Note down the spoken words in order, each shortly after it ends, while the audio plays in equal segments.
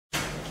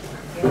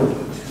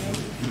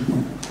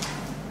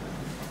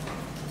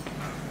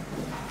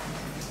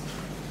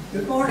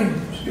Good morning.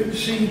 It's good to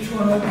see each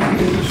one of you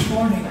here this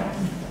morning.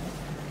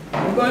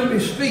 We're going to be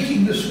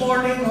speaking this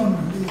morning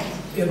on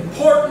the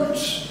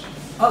importance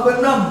of a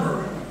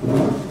number.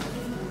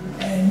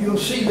 And you'll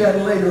see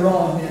that later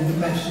on in the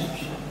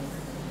message.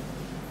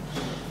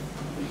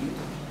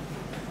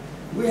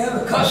 We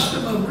have a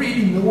custom of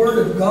reading the Word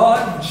of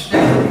God and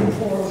standing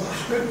for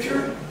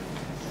Scripture.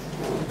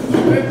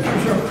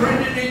 Scriptures are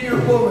printed in your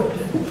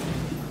bulletin.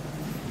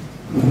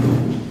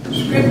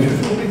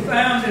 Scriptures will be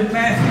found in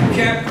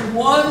Matthew chapter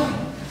 1,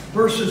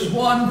 verses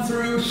 1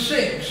 through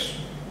 6.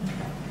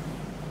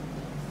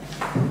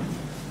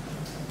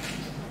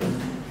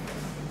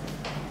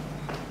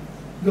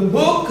 The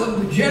book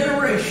of the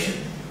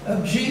generation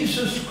of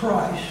Jesus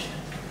Christ,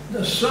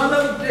 the son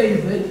of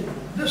David,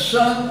 the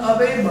son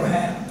of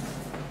Abraham.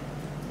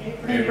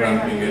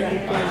 Abraham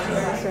begat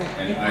Isaac,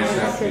 and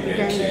Isaac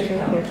begat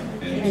Jacob,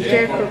 and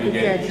Jacob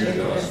begat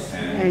Judas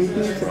and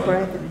his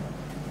brethren.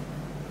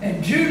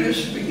 And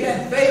Judas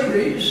begat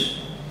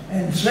Phares,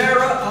 and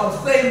Zerah of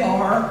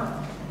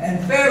Thamar,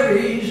 and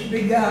Phares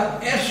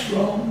begat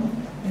Esrom,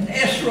 and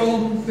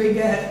Esrom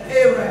begat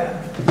Aram.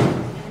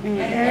 And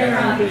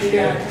Aram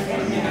begat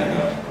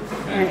Aminadab,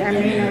 and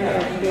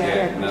Aminadab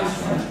begat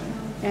Nahshon,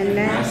 and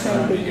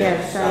Nahshon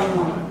begat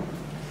Salmon.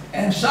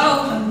 And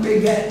Salmon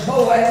begat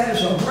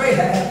Boaz of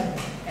Rahab,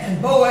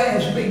 and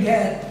Boaz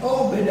begat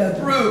Obed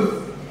of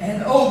Ruth,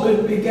 and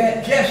Obed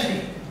begat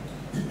Jesse.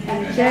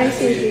 And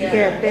Jesse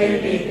begat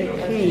David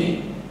the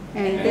king,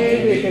 and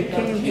David the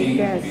king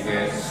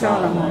begat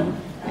Solomon,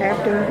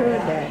 after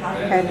that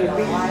had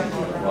been wife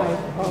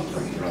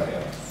offering.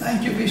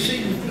 Thank you. Be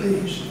seated,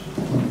 please.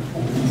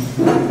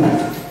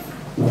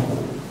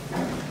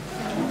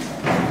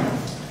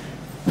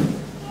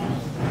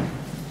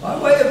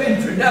 By way of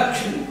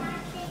introduction,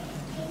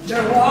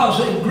 there was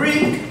a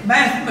Greek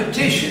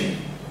mathematician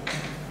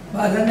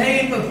by the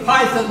name of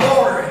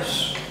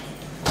Pythagoras.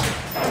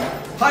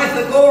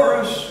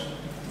 Pythagoras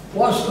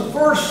was the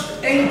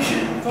first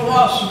ancient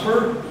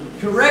philosopher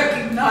to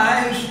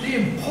recognize the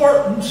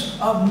importance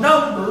of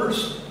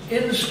numbers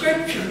in the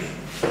Scriptures.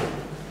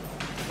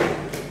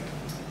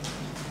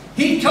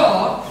 He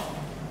taught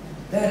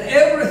that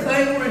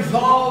everything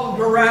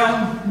revolved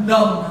around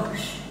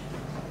numbers.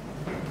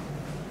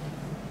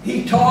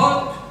 He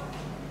taught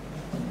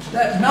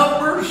that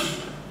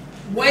numbers,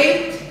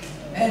 weight,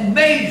 and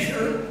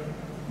measure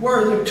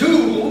were the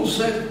tools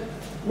that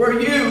were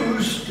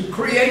used to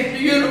create the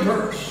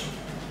universe.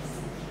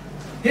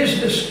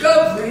 His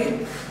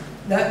discovery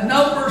that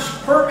numbers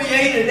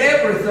permeated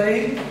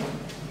everything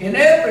in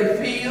every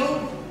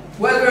field,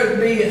 whether it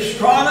be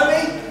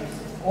astronomy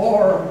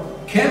or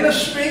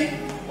chemistry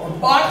or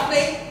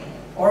botany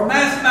or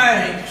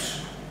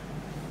mathematics.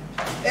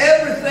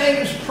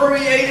 Everything is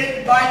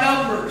permeated by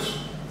numbers.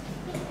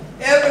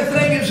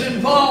 Everything is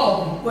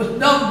involved with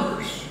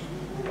numbers.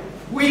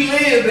 We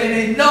live in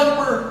a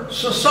number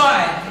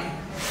society.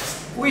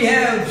 We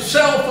have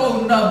cell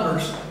phone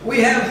numbers.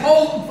 We have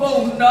home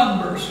phone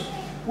numbers.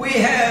 We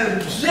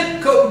have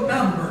zip code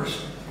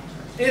numbers.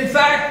 In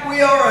fact,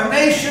 we are a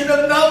nation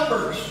of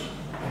numbers.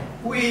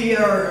 We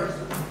are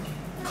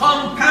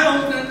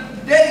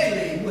compounded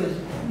daily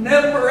with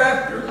number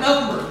after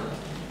number.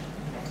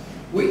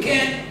 We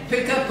can't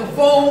pick up the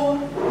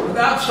phone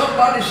without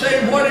somebody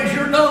saying, "What is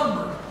your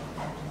number?"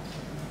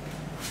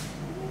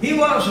 He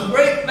was a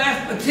great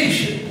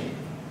mathematician.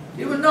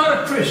 He was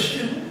not a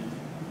Christian.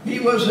 He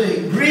was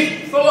a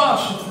Greek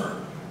philosopher.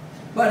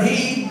 But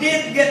he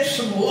did get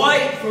some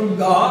light from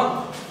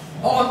God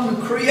on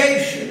the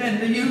creation and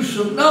the use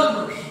of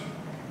numbers.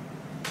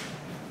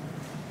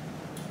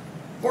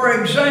 For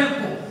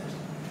example,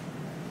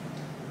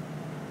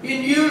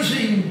 in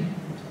using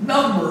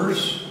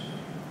numbers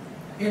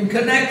in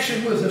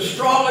connection with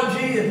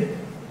astrology and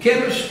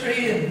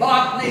chemistry and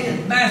botany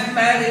and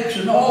mathematics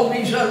and all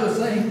these other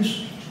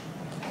things,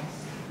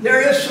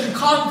 there is some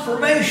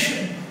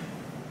confirmation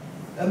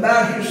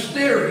about his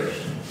theories.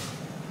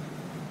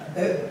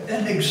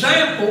 An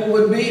example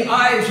would be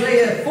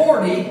Isaiah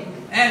 40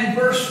 and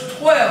verse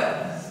 12.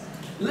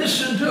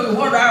 Listen to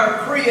what our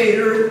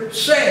Creator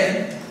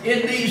said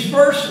in these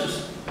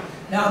verses.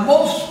 Now,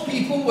 most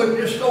people would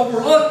just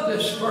overlook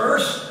this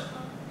verse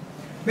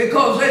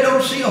because they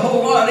don't see a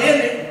whole lot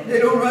in it. They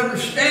don't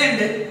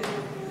understand it.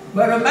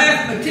 But a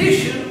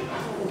mathematician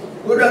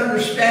would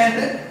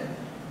understand it.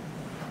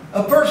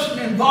 A person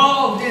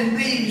involved in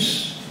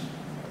these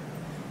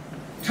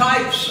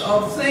types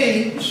of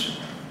things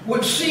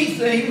would see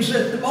things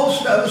that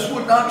most of us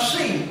would not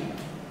see.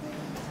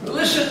 But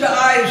listen to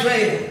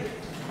Isaiah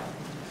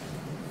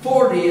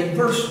 40 and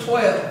verse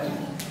 12.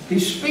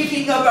 He's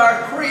speaking of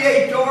our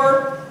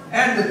Creator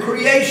and the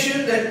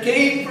creation that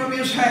came from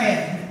His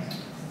hand.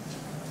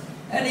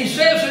 And he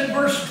says in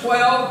verse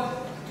 12,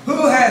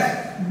 "Who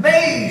hath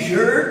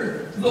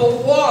measured the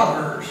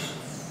waters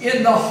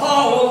in the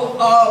hollow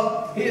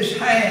of His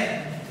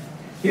hand."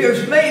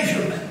 Here's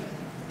measurement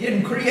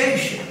in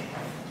creation.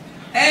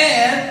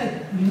 "And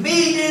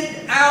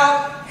meted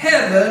out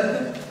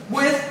heaven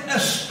with a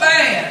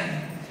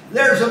span."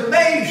 There's a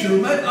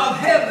measurement of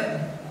heaven.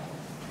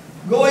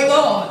 going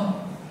on,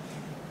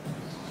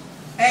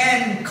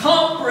 and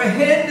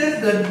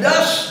comprehended the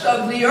dust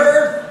of the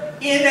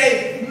earth in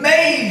a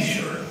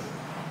measure.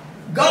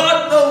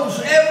 God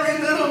knows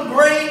every little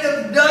grain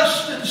of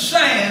dust and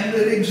sand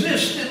that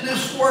exists in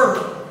this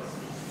world.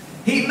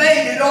 He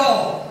made it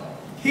all.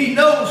 He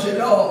knows it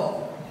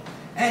all.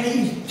 And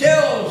he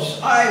tells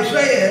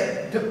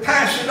Isaiah to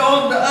pass it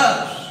on to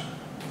us.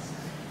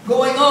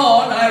 Going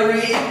on, I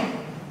read,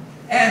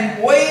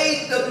 and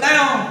weighed the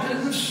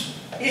mountains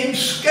in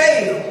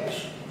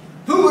scales.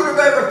 Who would have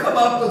ever come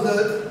up with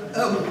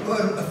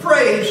a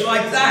phrase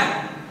like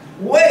that?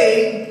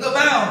 Weigh the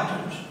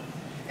mountains.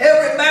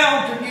 Every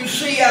mountain you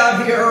see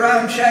out here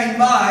around Chiang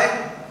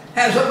Mai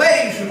has a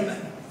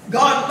measurement.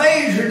 God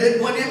measured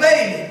it when he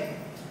made it.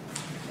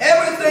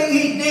 Everything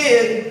he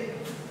did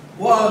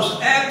was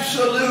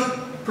absolute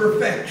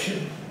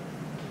perfection.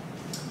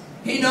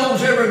 He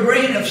knows every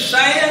grain of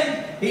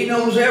sand. He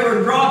knows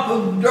every drop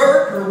of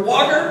dirt or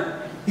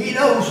water. He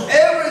knows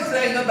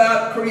everything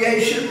about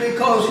creation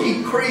because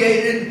he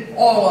created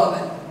all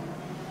of it.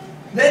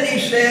 Then he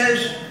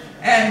says,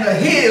 and the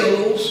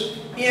hills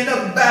in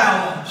a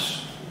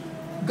balance.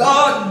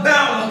 God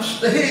balanced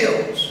the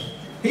hills.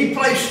 He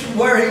placed them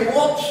where he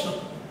wants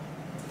them.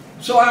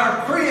 So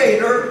our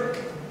Creator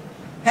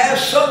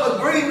has some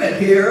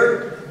agreement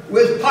here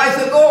with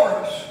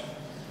Pythagoras.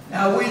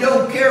 Now, we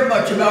don't care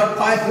much about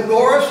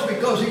Pythagoras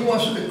because he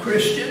wasn't a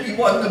Christian, he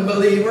wasn't a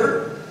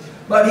believer,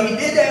 but he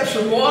did have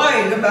some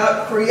light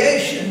about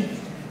creation,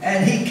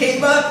 and he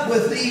came up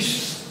with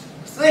these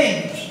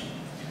things,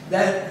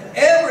 that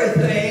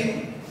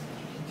everything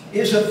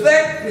is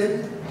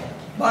affected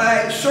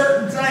by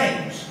certain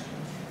things.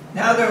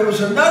 Now, there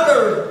was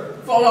another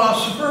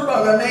philosopher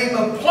by the name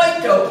of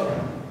Plato.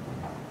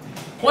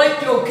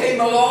 Plato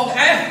came along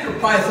after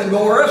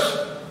Pythagoras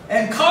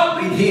and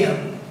copied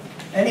him,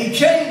 and he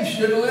changed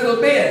it a little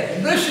bit.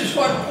 And this is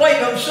what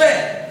Plato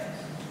said: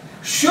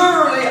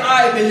 surely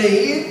I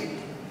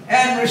believe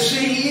and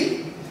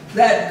receive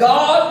that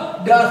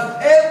God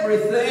doth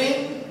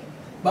everything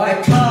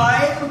by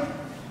time,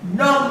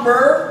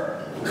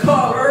 number,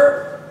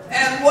 color,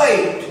 and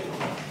weight.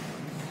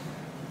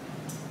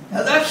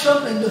 Now that's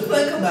something to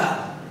think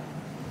about.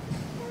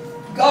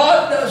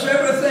 God does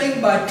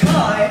everything by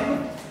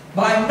time,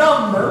 by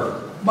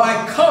number,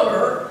 by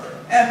color,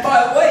 and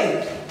by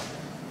weight.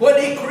 When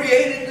he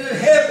created the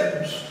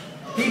heavens,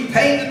 he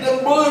painted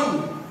them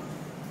blue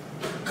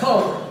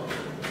color.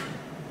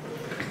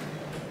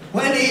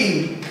 When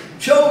he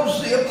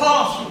chose the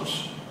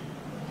apostles,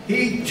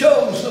 he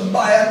chose them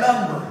by a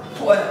number,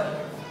 12.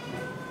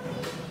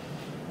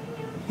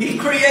 He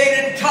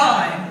created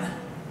time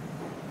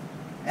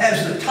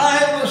as the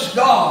timeless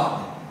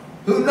God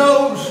who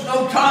knows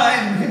no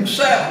time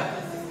himself,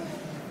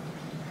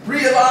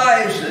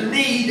 realized the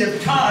need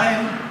of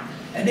time,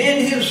 and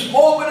in his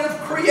moment of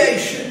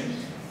creation,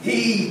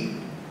 he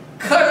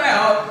cut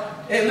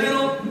out a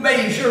little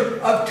measure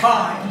of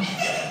time.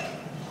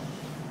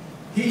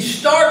 He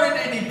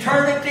started in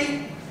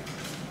eternity,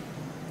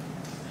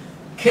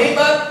 came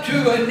up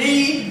to a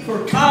need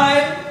for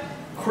time,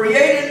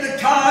 created the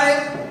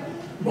time,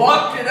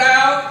 blocked it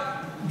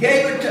out,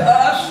 gave it to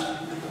us,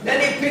 then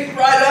he picked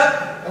right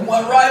up and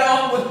went right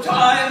on with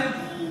time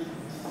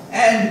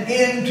and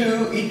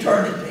into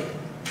eternity.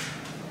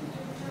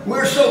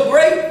 We're so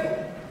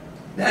grateful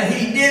that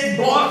he did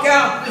block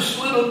out this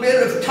little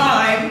bit of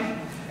time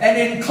and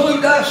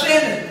include us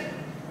in it.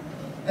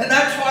 And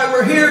that's why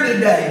we're here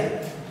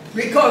today,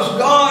 because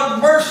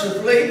God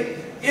mercifully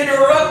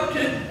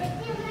interrupted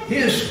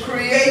his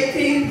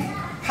creative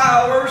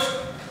powers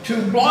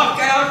to block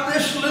out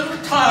this little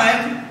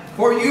time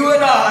for you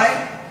and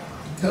I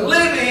to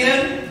live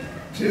in,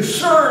 to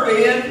serve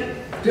in,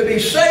 to be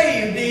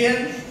saved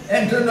in,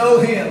 and to know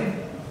him.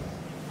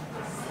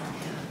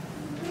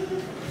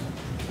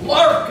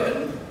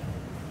 Larkin,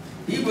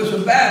 he was a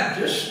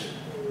Baptist.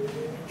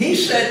 He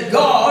said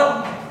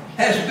God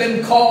has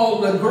been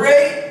called the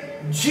great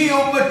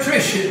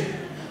geometrician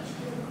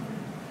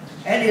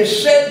and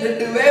is said to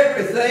do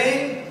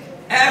everything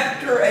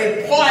after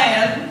a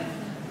plan.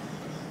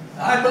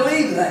 I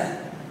believe that.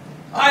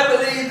 I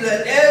believe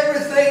that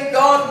everything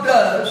God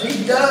does,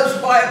 he does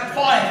by a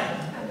plan.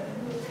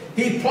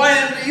 He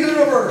planned the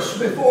universe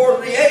before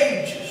the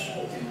ages.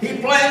 He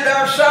planned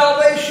our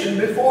salvation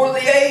before the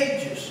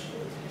ages.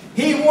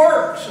 He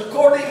works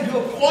according to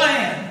a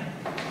plan.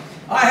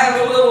 I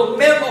have a little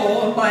memo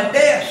on my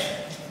desk.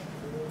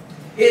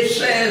 It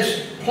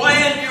says,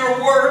 plan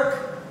your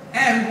work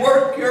and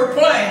work your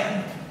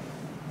plan.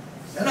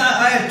 And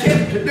I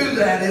attempt to do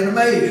that in a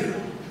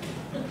measure.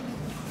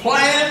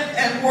 Plan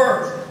and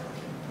work.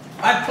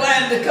 I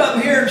planned to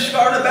come here and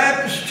start a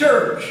Baptist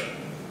church.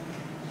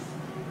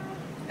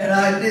 And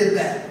I did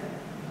that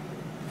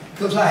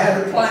because I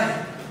had a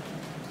plan.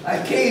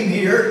 I came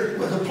here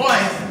with a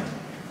plan.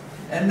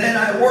 And then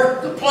I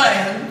worked the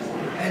plan,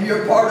 and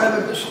you're part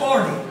of it this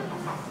morning.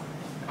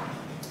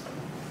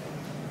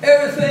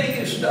 Everything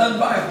is done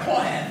by a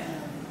plan.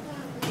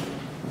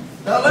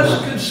 Now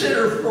let's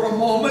consider for a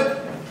moment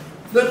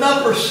the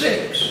number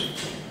 6.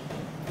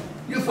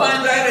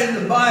 find that in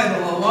the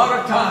Bible a lot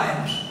of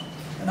times.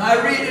 And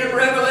I read in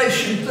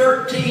Revelation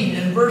 13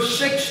 and verse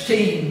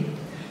 16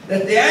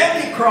 that the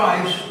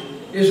Antichrist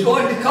is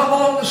going to come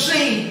on the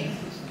scene.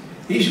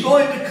 He's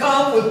going to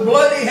come with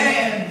bloody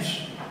hands.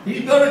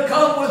 He's going to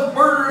come with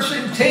murderous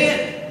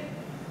intent.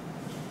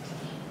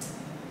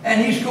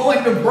 And he's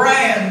going to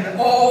brand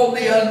all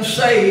the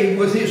unsaved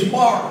with his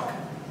mark.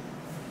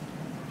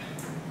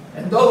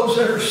 And those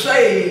that are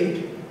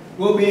saved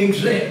will be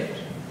exempt,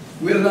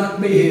 will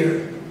not be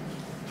here.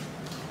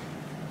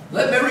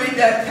 Let me read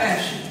that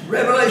passage.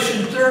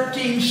 Revelation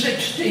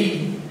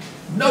 13:16.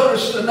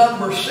 Notice the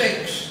number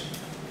 6.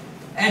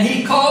 And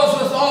he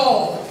causeth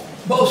all,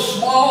 both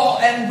small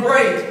and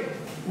great,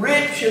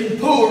 rich and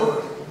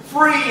poor,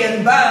 free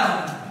and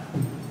bound,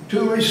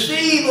 to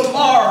receive a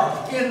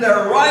mark in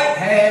their right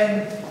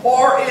hand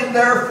or in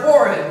their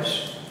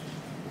foreheads,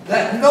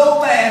 that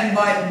no man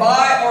might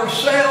buy or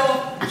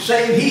sell,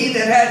 save he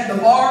that had the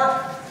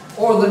mark,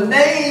 or the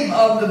name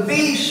of the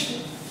beast,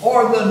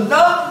 or the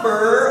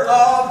number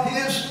of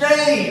his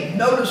name.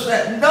 Notice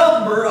that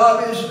number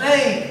of his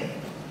name.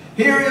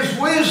 Here is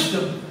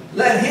wisdom.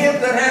 Let him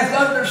that hath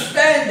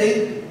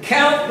understanding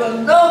count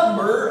the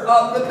number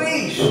of the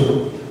beast.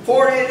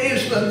 For it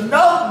is the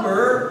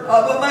number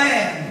of a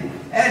man,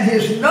 and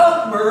his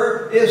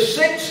number is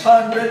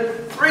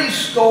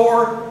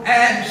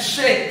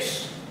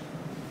 666.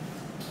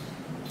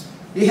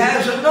 He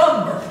has a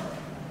number,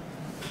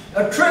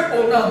 a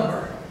triple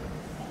number.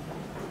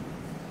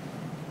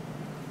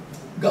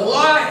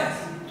 Goliath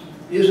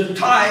is a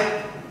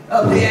type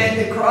of the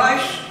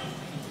Antichrist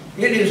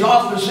in his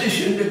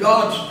opposition to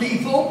God's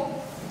people.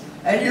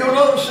 And you'll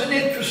notice an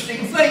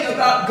interesting thing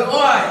about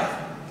Goliath.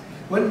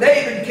 When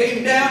David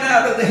came down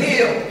out of the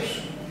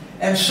hills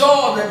and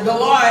saw that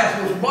Goliath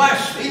was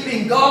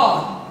blaspheming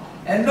God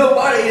and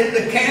nobody in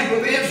the camp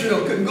of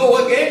Israel could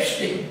go against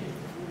him,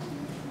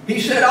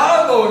 he said,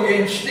 I'll go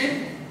against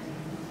him.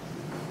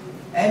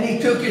 And he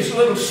took his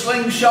little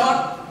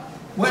slingshot,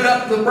 went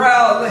up the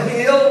brow of the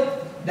hill,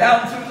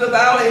 down through the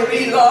valley of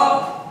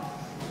Elah,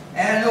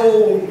 and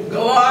old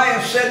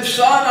Goliath said,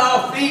 son,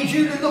 I'll feed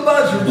you to the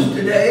buzzards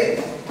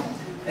today.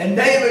 And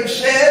David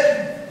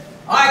said,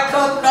 I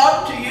come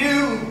not to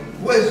you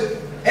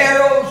with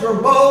arrows or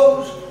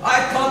bows.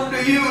 I come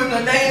to you in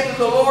the name of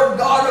the Lord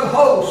God of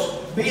hosts.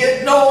 Be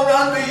it known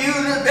unto you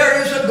that there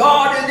is a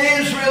God in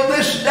Israel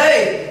this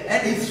day.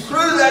 And he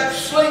threw that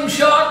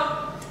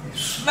slingshot,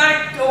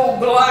 smacked old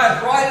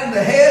Goliath right in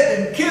the head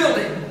and killed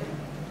him.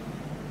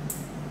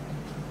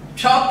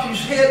 Chopped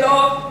his head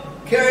off,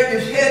 carried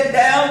his head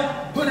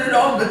down, put it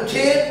on the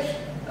tent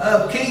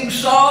of King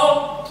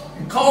Saul,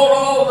 and called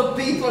all the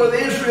people of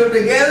Israel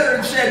together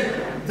and said,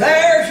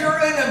 there's your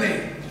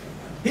enemy.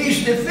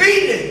 He's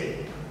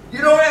defeated.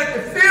 You don't have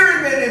to fear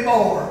him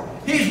anymore.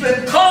 He's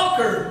been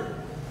conquered.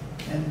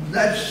 And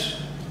that's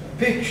a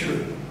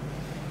picture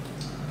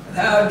of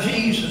how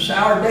Jesus,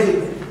 our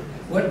David,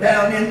 went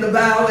down in the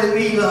valley of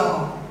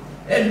Elah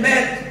and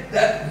met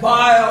that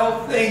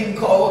vile thing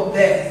called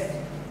death.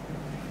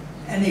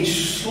 And he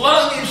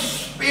slung his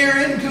spear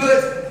into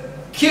it,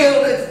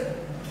 killed it,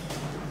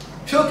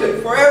 took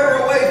it forever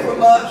away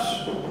from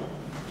us.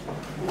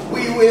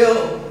 We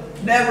will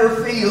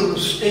never feel the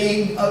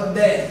sting of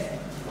death.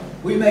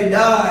 We may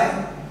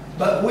die,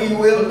 but we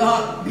will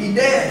not be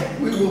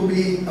dead. We will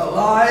be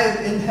alive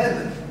in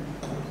heaven.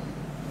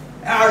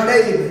 Our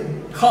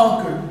David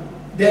conquered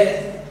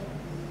death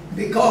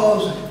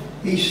because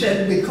he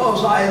said,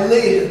 because I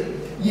live,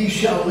 ye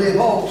shall live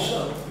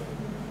also.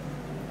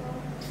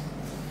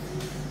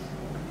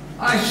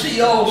 I see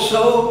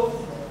also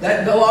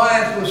that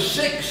Goliath was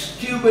 6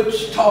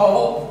 cubits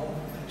tall,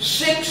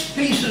 6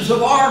 pieces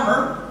of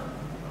armor,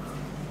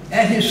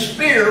 and his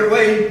spear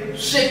weighed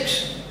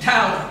 6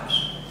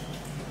 talents.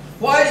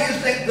 Why do you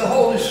think the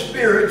Holy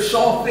Spirit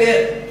saw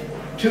fit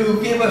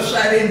to give us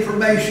that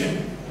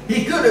information?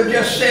 He could have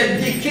just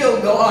said he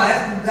killed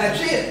Goliath and that's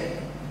it.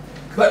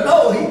 But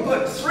no, he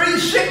put 3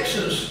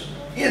 6s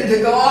into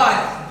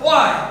Goliath.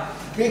 Why?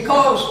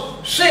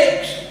 Because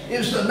 6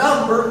 is the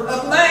number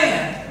of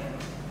man.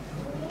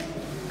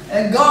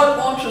 And God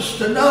wants us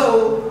to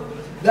know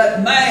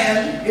that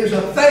man is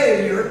a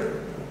failure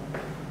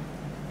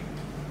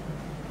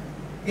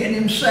in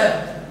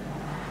himself.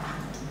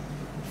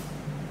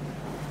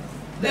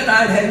 Then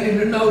I'd have you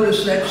to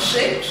notice that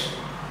 6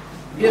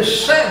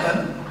 is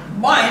 7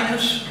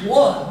 minus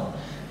 1.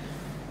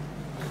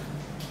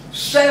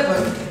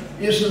 7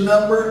 is the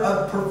number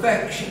of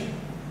perfection.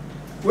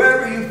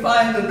 Wherever you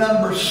find the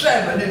number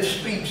 7, it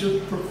speaks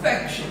of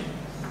perfection.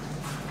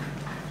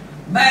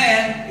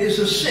 Man is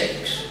a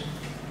 6.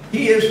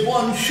 He is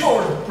 1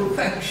 short of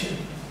perfection.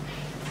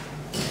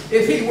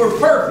 If he were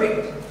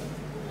perfect,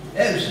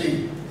 as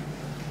the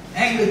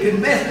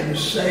Anglican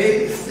Methodists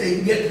say, if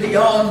they get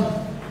beyond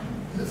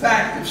the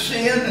fact of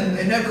sin and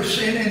they never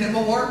sin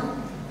anymore,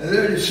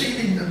 they're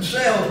deceiving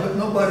themselves but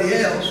nobody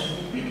else.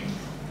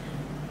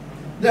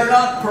 They're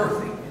not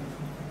perfect.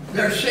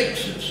 They're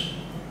 6s.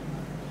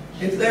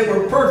 If they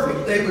were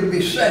perfect, they would be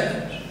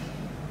 7s.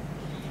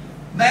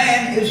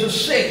 Man is a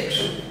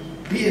 6.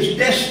 He is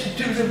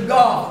destitute of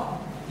God.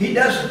 He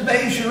doesn't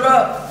measure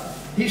up.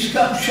 He's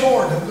come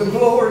short of the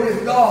glory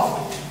of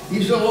God.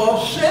 He's a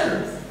lost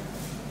sinner.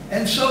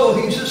 And so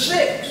he's a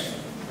 6.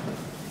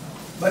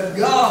 But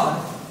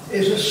God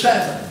is a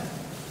 7.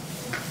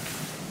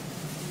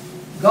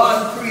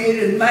 God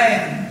created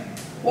man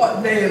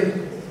what day of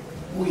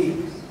the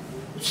week?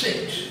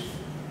 6.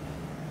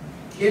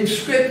 In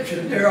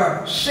Scripture, there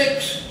are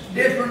 6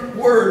 different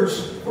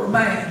words for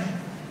man.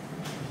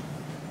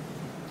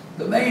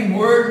 The main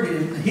word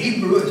in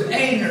Hebrew is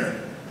einer,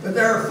 but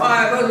there are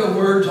 5 other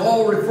words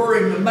all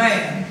referring to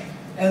man,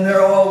 and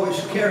they're always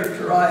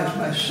characterized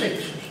by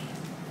 6s.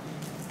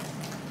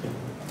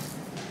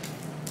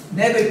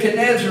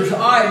 Nebuchadnezzar's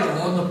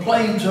idol on the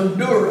plains of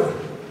Dura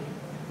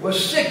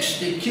was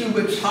 60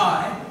 cubits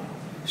high,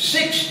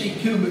 60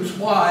 cubits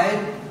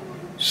wide.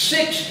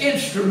 6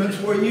 instruments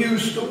were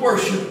used to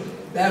worship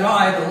that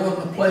idol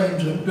on the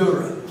plains of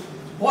Dura.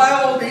 Why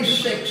all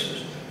these 6s?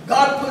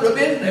 God put them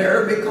in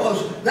there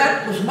because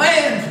that was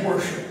man's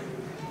worship.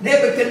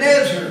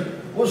 Nebuchadnezzar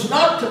was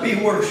not to be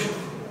worshipped.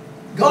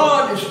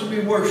 God is to be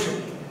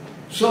worshipped.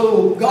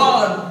 So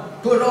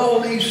God put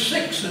all these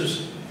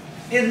 6s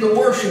in the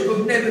worship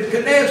of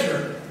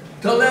Nebuchadnezzar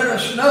to let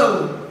us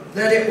know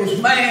that it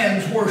was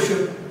man's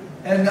worship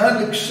and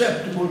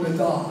unacceptable to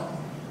God.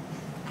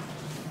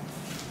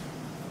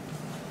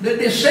 The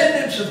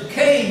descendants of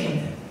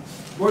Cain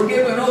were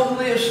given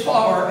only as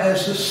far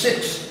as the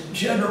 6th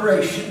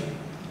generation.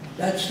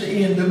 That's the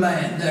end of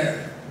man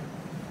there.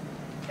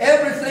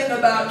 Everything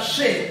about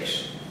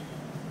 6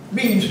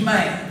 means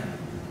man.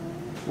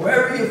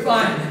 Wherever you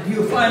find it,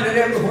 you'll find it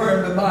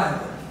everywhere in the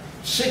Bible.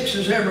 6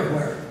 is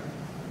everywhere.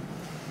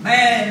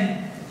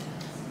 Man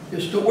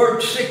is to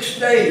work 6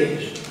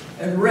 days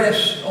and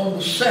rest on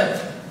the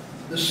 7th.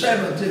 The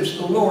 7th is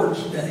the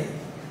Lord's day.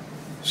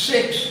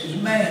 6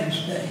 is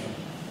man's day.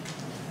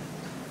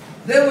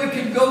 Then we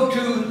can go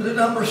to the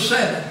number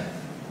 7.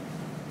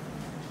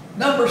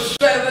 Number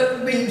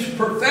 7 means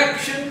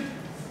perfection,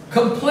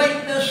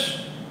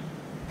 completeness,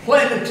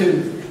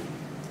 plenitude,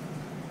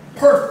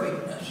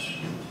 perfectness.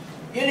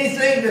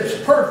 Anything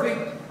that's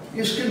perfect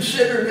is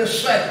considered a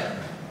 7.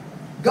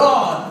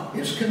 God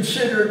is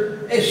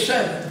considered a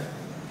 7.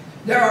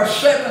 There are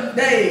 7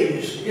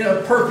 days in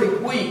a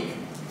perfect week.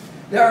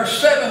 There are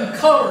 7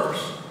 colors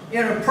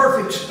in a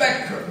perfect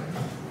spectrum.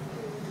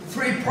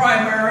 3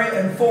 primary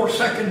and 4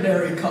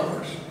 secondary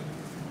colors.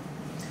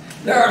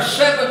 There are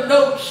 7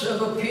 notes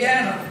of a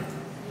piano,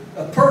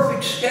 a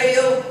perfect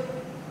scale,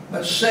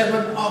 but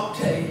 7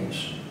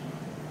 octaves.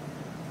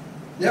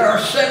 There are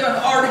 7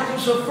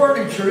 articles of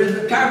furniture in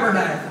the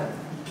tabernacle,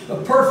 a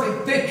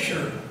perfect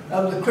picture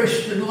of the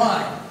Christian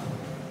life.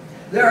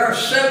 There are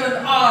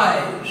 7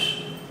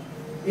 eyes.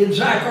 In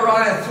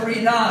Zechariah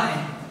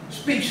 3:9,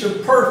 speaks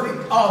of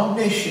perfect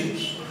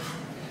omniscience.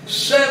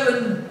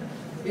 7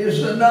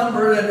 is the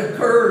number that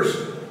occurs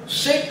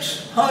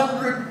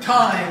 600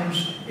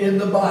 times in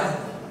the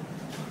Bible.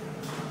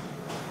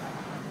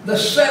 The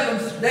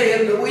 7th day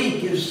of the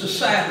week is the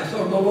Sabbath,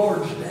 or the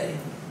Lord's day.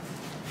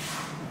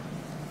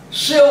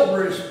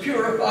 Silver is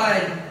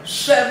purified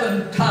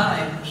 7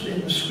 times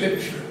in the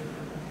Scripture.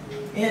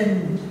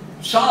 In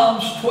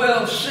Psalms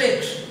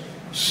 12:6,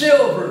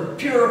 silver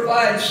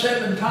purified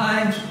 7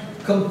 times,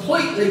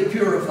 completely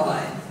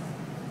purified,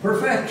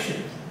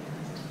 perfection.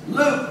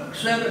 Luke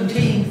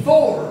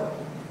 17:4,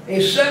 a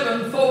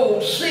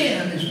 7-fold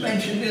sin is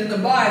mentioned in the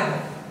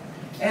Bible,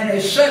 and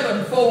a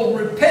 7-fold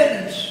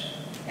repentance,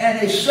 and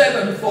a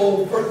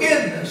 7-fold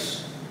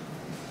forgiveness.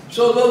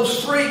 So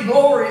those 3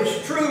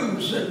 glorious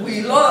truths that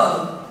we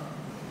love,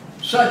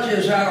 such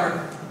as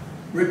our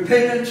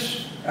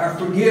repentance, our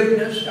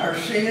forgiveness, our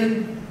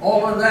sin,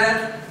 all of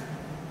that,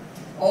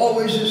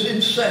 always is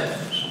in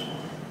 7s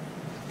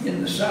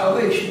in the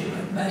salvation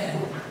of man.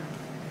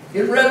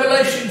 In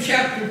Revelation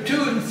chapter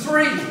 2 and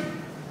 3,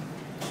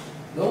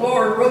 the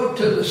Lord wrote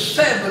to the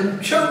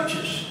 7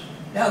 churches.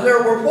 Now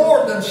there were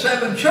more than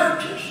 7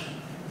 churches.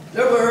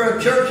 There were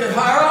a church at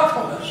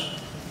Hierapolis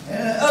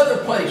and other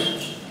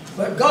places.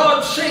 But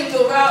God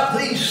singled out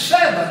these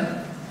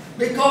 7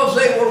 because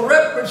they were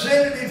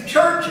representative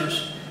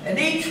churches. And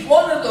each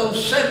one of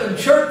those 7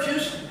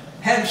 churches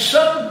had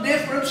some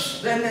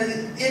difference than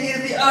any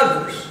of the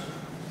others.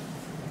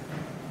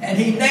 And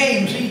he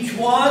names each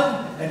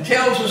one and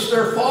tells us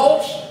their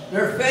faults,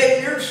 their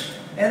failures,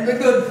 and the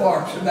good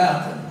parts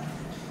about them.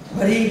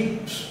 But he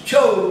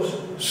chose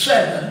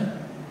 7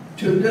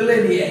 to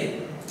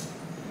delineate.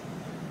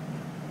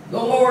 The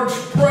Lord's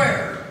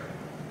Prayer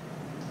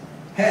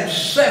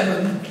has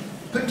 7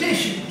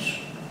 petitions.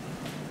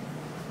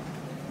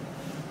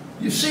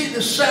 You see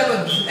the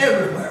 7s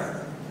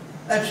everywhere.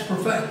 That's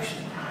perfection.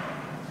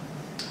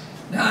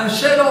 Now I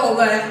said all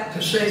that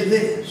to say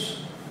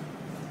this.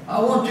 I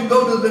want to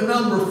go to the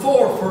number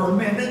 4 for a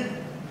minute.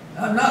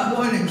 I'm not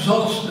going to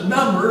exhaust the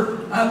number.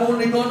 I'm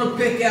only going to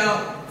pick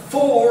out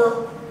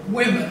 4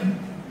 women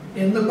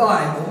in the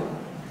Bible.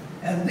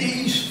 And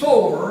these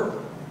 4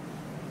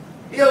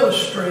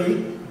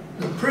 illustrate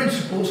the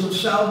principles of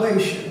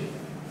salvation.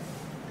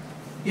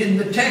 in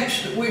the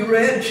text that we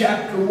read,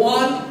 chapter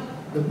 1,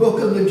 the book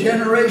of the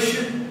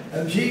generation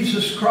of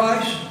Jesus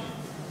Christ.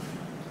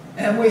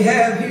 And we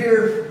have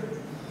here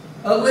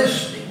a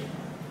listing.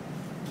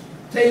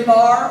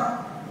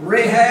 Tamar,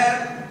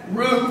 Rahab,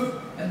 Ruth,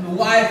 and the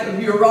wife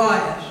of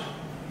Uriah.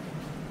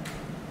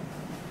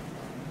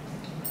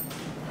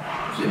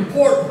 It's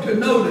important to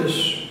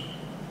notice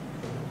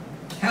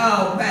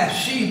how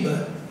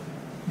Bathsheba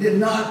did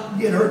not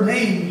get her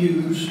name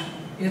used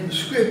in the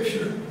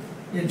scripture.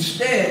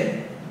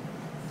 Instead,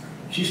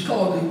 she's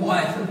called the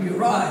wife of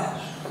Uriah.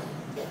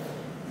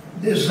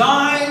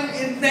 Design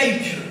in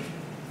nature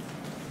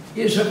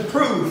is a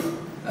proof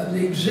of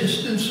the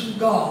existence of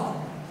God.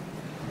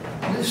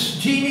 This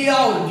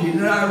genealogy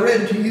that I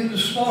read to you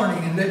this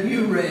morning and that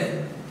you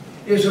read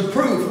is a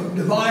proof of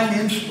divine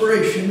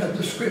inspiration of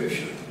the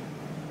scripture.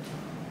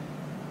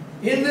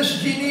 In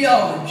this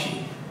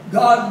genealogy,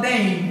 God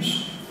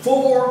names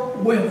 4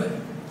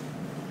 women.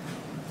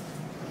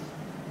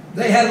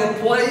 They have a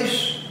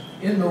place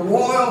in the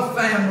royal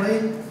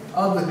family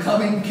of the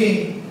coming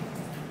king.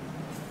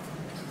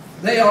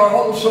 They are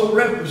also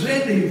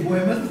representative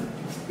women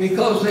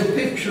because they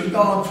picture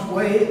God's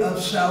way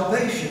of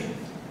salvation.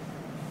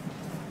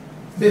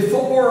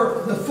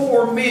 Before the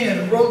 4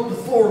 men wrote the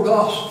 4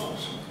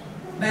 Gospels,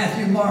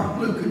 Matthew, Mark,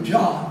 Luke, and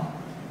John,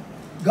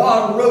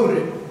 God wrote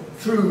it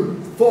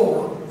through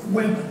 4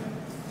 women.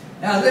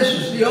 Now, this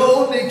is the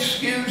only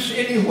excuse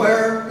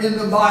anywhere in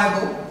the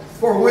Bible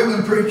for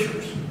women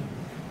preachers.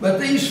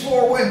 But these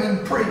 4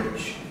 women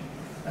preach.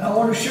 And I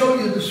want to show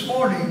you this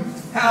morning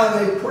how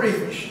they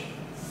preach.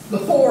 The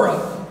 4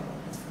 of them.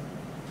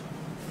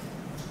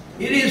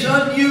 It is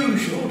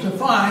unusual to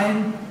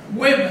find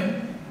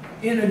women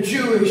in a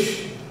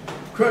Jewish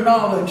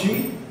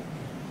chronology.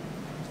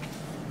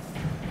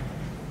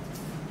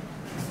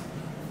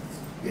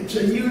 It's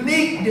a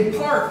unique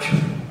departure.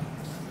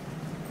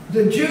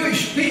 The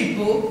Jewish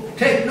people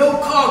take no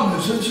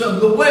cognizance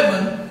of the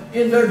women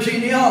in their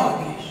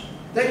genealogies.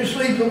 They just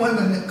leave the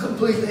women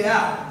completely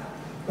out.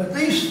 But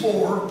these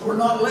 4 were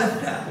not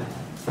left out.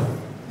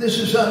 This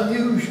is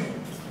unusual.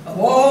 Of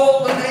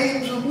all the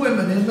names of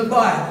women in the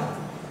Bible,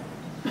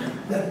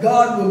 that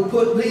God would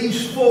put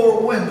these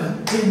 4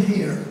 women in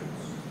here,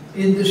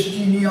 in this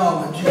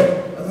genealogy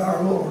of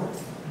our Lord.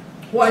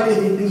 Why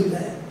did he do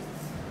that?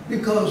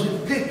 Because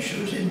it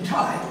pictures in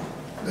type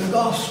the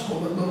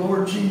gospel of the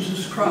Lord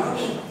Jesus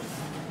Christ.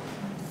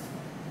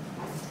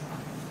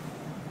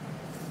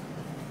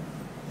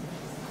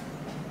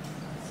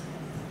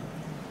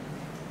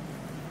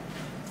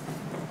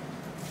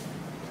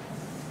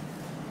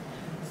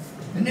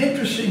 An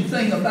interesting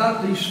thing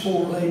about these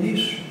 4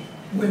 ladies,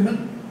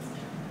 women,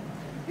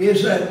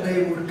 is that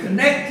they were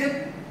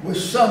connected with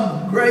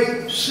some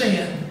great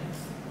sin.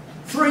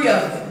 3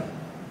 of them,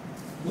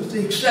 with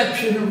the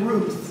exception of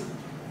Ruth.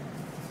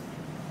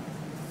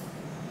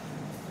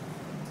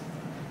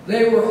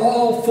 They were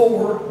all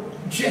 4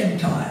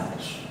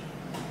 Gentiles.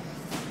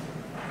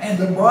 And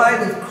the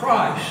bride of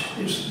Christ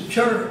is the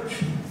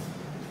church.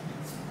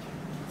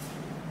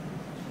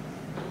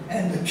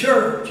 And the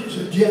church is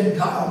a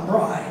Gentile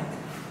bride.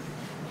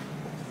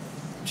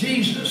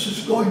 Jesus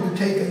is going to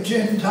take a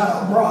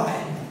Gentile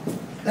bride.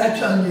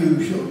 That's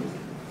unusual,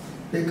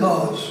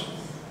 because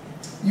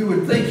you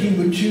would think he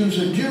would choose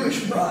a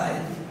Jewish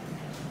bride.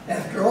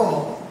 After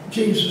all,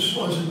 Jesus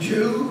was a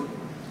Jew,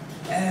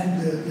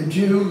 and the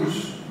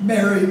Jews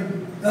married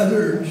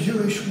other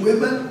Jewish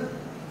women.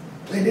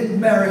 They didn't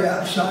marry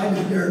outside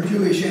of their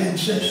Jewish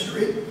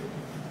ancestry.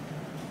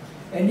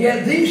 And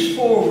yet these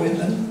 4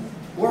 women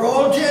were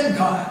all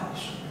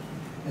Gentiles.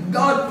 And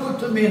God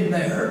put them in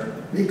there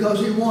because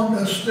he wanted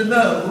us to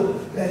know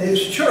that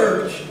his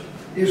church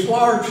is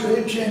largely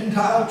a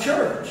Gentile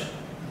church.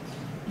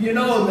 You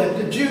know that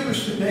the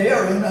Jews today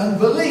are in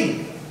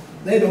unbelief.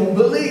 They don't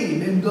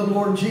believe in the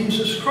Lord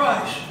Jesus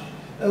Christ.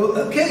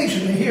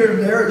 Occasionally here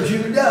and there a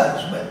Jew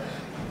does, but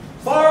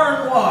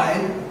far and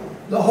wide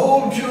the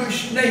whole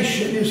Jewish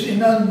nation is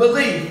in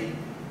unbelief.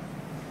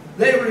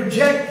 They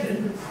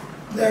rejected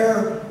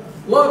their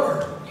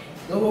lover,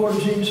 the Lord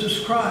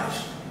Jesus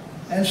Christ.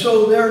 And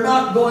so they're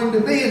not going to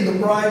be in the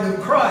bride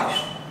of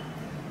Christ.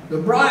 The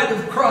bride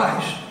of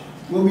Christ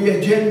will be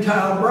a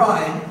Gentile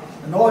bride,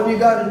 and all you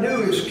got to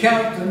do is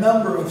count the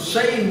number of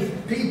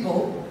saved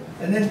people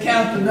and then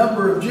count the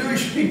number of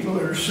Jewish people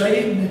that are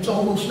saved, and it's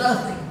almost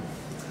nothing.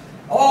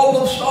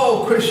 Almost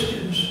all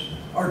Christians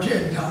are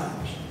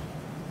Gentiles.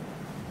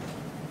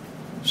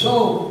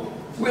 So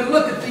we'll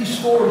look at these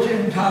 4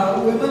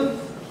 Gentile women.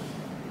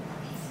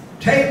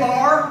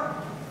 Tamar,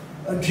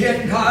 a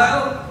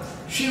Gentile,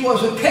 she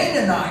was a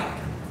Canaanite.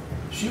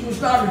 She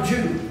was not a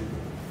Jew.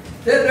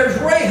 Then there's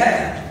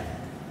Rahab.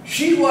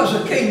 She was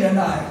a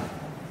Canaanite.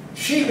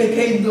 She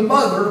became the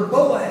mother of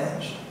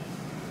Boaz.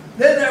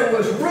 Then there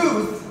was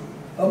Ruth,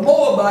 a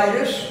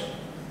Moabitess,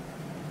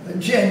 a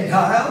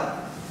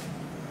Gentile.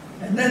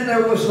 And then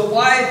there was the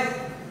wife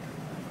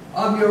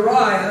of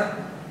Uriah.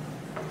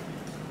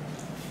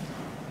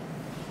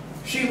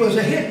 She was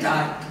a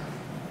Hittite.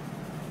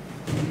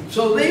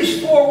 So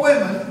these 4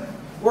 women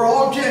were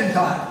all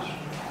Gentiles.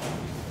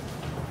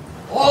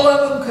 all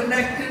of them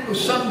connected with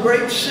some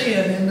great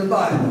sin in the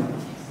Bible.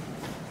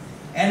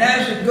 And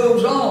as it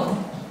goes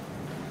on,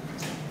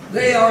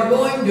 they are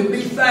going to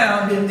be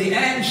found in the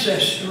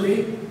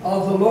ancestry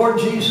of the Lord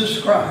Jesus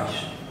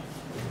Christ.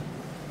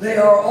 They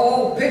are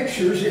all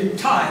pictures in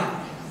type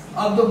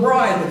of the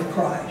bride of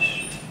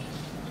Christ.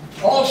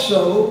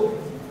 Also,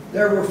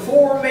 there were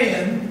 4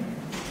 men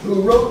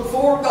who wrote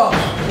 4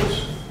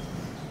 Gospels,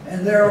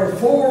 and there are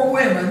 4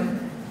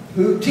 women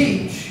who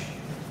teach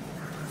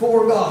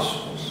 4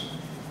 Gospels.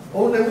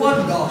 Only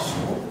one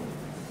Gospel,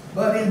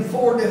 but in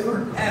 4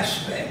 different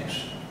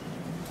aspects.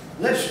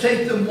 Let's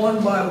take them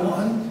one by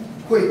one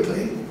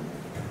quickly.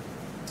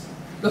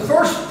 The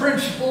first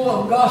principle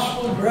of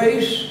gospel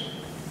grace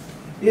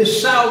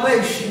is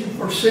salvation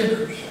for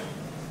sinners.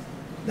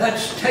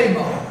 That's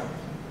Tamar.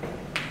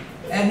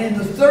 And in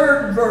the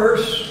 3rd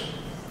verse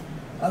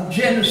of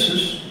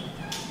Genesis,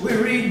 we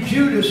read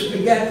Judas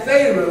begat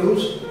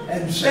Pharaohs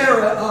and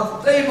Zerah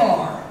of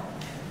Tamar.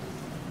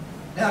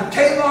 Now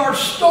Tamar's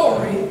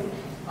story,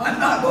 I'm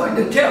not going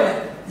to tell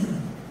it.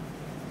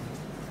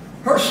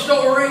 Her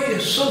story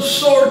is so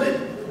sordid,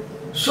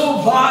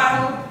 so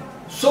vile,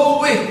 so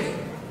wicked,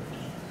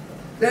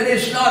 that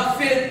it's not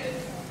fit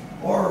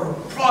or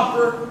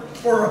proper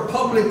for a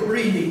public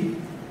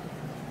reading.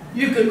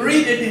 You can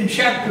read it in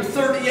chapter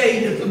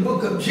 38 of the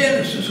book of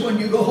Genesis when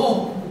you go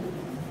home.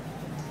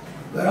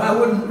 But I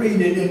wouldn't read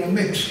it in a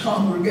mixed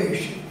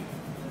congregation.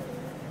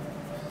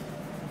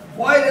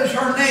 Why does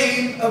her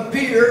name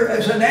appear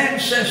as an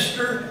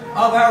ancestor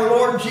of our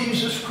Lord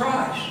Jesus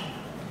Christ?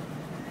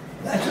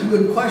 That's a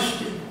good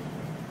question.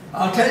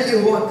 I'll tell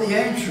you what the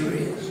answer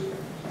is.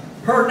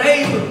 Her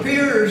name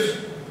appears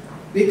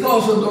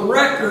because of the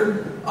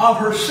record of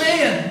her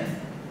sin.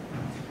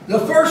 The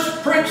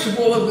first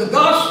principle of the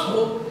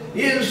gospel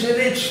is that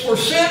it's for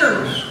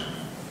sinners.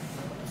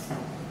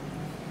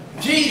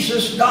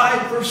 Jesus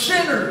died for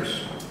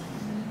sinners.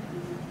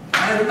 I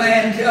had a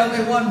man tell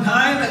me one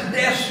time at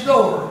death's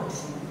door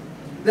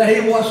that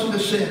he wasn't a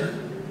sinner.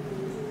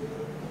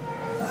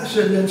 I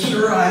said, then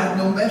sir, I have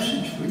no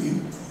message for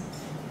you.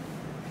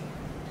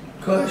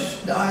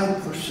 Christ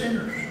died for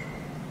sinners.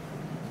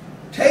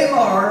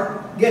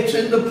 Tamar gets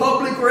in the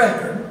public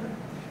record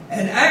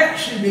and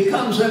actually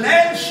becomes an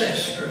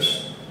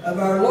ancestress of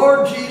our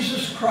Lord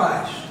Jesus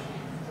Christ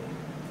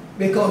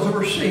because of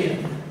her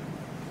sin.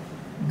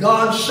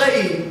 God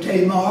saved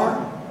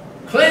Tamar,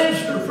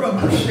 cleansed her from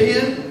her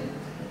sin,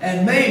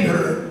 and made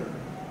her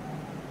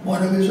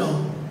one of his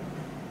own.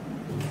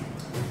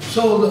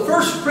 So the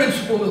first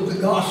principle of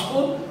the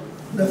gospel,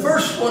 the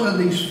first one of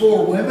these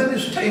 4 women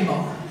is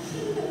Tamar.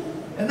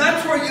 And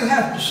that's where you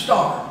have to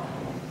start.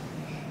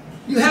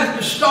 You have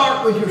to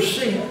start with your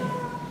sin.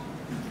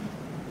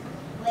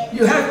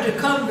 You have to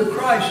come to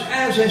Christ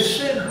as a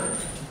sinner.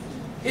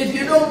 If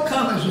you don't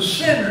come as a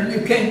sinner,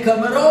 you can't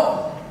come at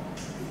all.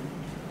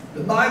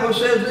 The Bible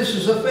says this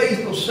is a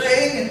faithful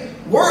saying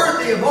and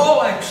worthy of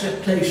all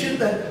acceptation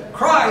that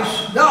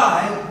Christ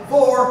died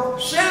for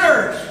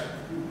sinners.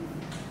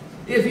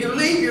 If you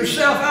leave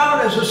yourself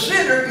out as a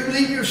sinner, you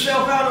leave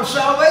yourself out of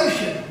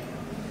salvation.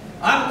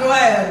 I'm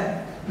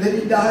glad that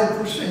he died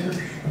for sinners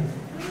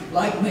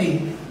like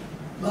me,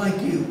 like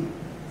you.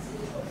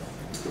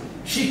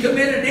 She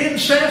committed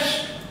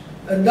incest,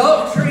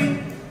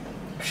 adultery,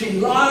 she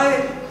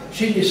lied,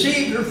 she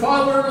deceived her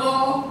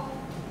father-in-law,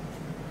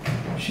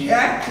 she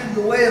acted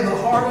the way of a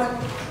harlot.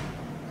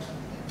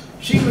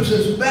 She was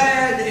as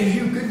bad as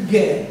you could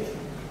get.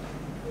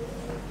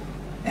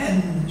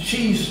 And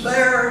she's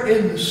there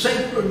in the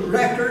sacred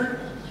record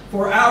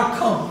for our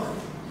comfort,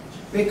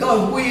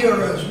 because we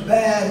are as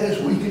bad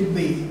as we could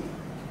be.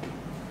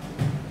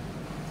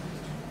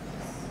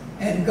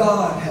 And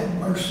God had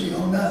mercy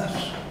on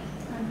us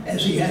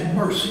as he had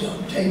mercy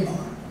on Tamar.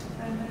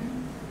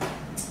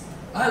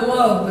 I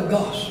love the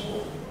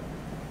gospel.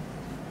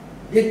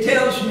 It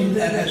tells me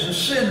that as a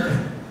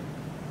sinner,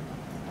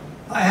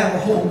 I have a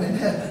home in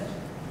heaven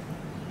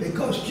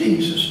because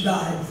Jesus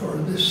died for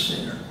this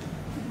sinner.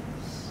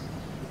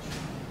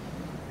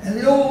 And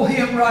the old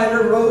hymn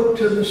writer wrote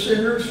to the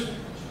sinners,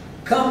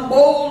 "Come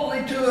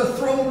boldly to a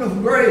throne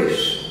of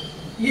grace,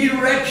 ye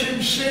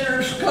wretched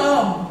sinners,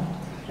 come,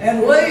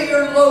 and lay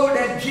your load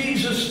at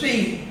Jesus'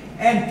 feet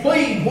and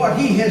plead what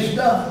he has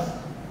done.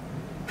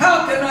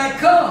 How can I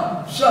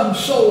come? Some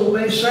soul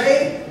may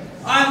say.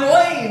 I'm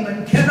lame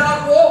and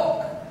cannot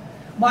walk.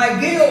 My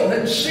guilt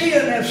and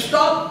sin have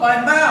stopped my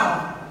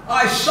mouth.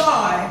 I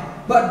sigh,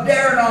 but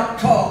dare not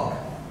talk.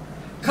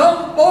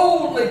 Come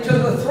boldly to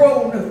the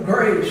throne of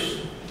grace.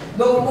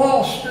 Though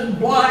lost and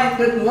blind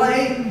and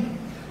lame,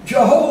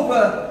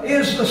 Jehovah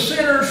is the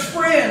sinner's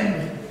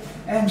friend,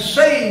 and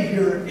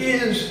Savior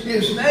is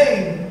his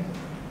name.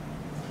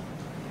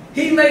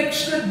 He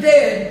makes the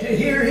dead to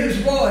hear his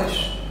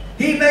voice.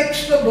 He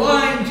makes the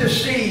blind to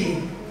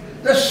see.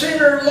 The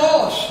sinner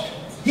lost,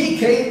 he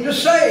came to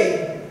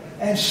save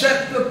and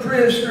set the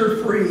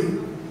prisoner free.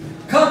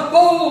 Come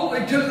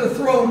boldly to the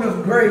throne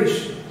of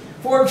grace,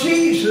 for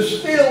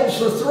Jesus fills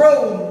the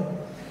throne,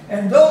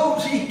 and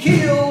those he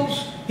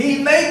kills, he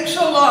makes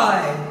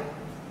alive.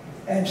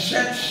 and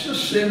sets the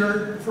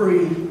sinner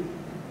free.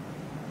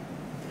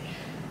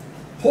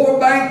 Poor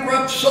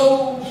bankrupt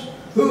souls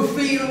who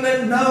feel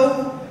and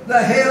know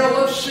the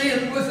hell of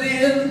sin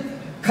within,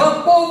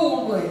 come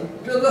boldly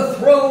to the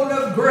throne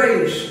of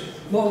grace.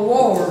 The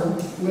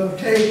Lord will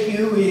take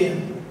you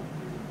in.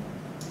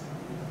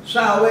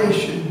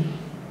 Salvation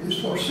is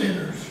for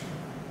sinners.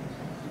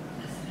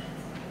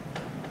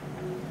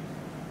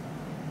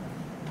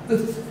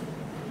 The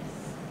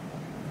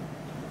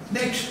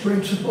next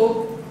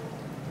principle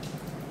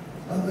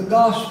of the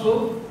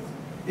gospel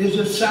is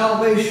that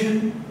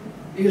salvation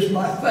is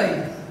by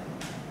faith.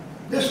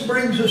 This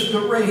brings us to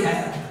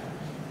Rahab.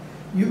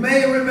 You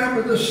may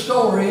remember the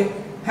story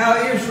how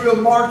Israel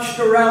marched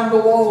around the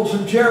walls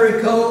of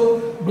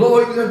Jericho,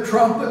 blowing their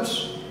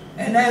trumpets,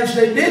 and as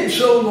they did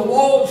so, the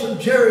walls of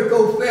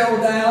Jericho fell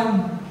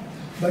down.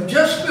 But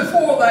just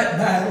before that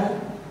battle,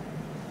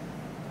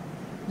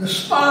 the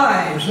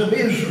spies of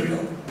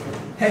Israel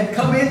had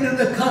come into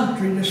the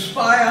country to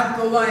spy out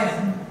the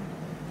land.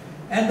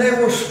 And they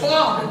were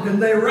spotted,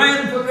 and they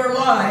ran for their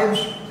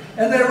lives,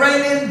 and they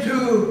ran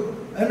into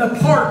an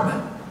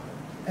apartment,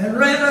 and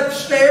ran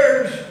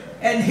upstairs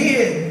and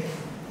hid.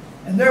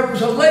 And there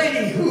was a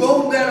lady who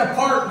owned that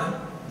apartment,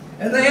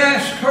 and they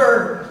asked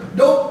her,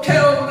 "Don't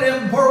tell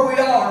them where we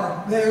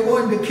are. They're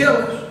going to kill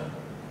us."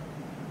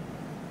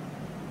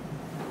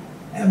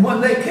 And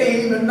when they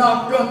came and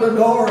knocked on the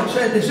door and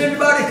said, "Does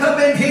anybody come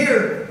in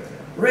here?"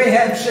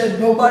 Rahab said,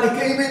 "Nobody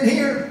came in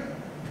here."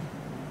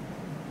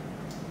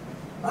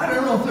 I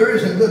don't know if there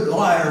is a good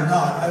lie or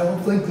not. I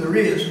don't think there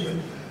is, but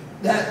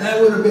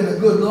that would have been a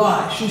good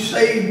lie. She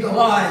saved the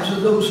lives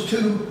of those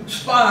two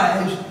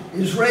spies,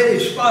 Israeli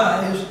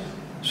spies,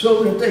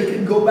 so that they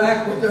could go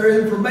back with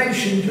their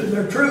information to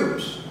their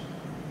troops.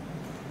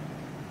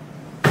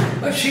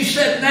 But she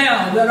said,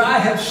 "Now that I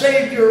have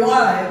saved your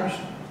lives,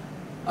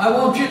 I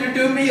want you to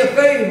do me a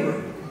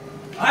favor.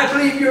 I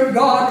believe your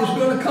God is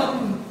going to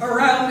come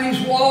around these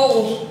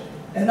walls,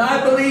 and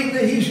I believe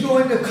that He's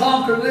going to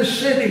conquer this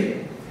city.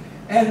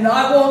 And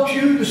I want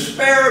you to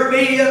spare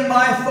me and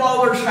my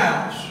father's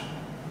house."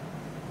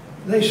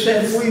 They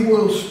said, "We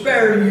will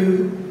spare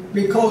you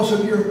because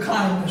of your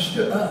kindness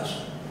to us."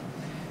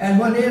 And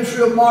when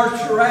Israel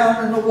marched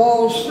around and the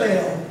walls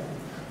fell,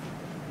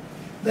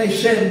 they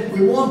said,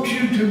 "We want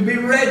you to be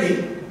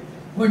ready.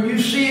 When you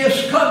see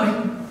us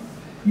coming,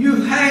 you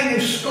hang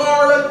a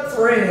scarlet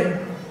thread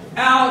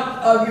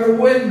out of your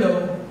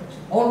window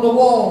on the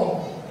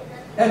wall.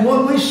 And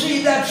when we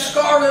see that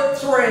scarlet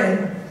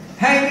thread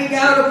hanging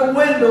out of a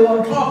window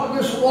on top of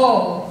this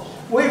wall,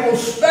 we will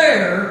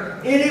spare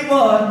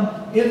anyone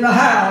in the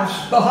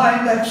house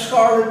behind that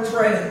scarlet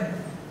thread."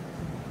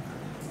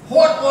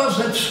 What was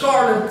that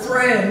scarlet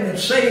thread that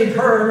saved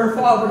her and her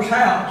father's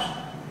house?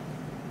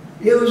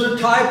 It was a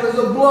type of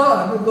the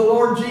blood of the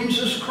Lord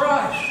Jesus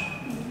Christ.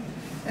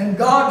 And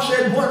God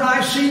said, "When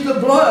I see the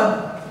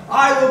blood,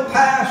 I will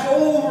pass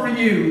over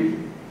you,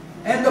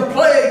 and the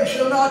plague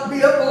shall not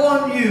be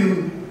upon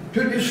you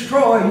to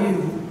destroy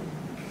you."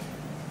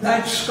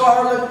 That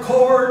scarlet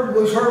cord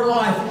was her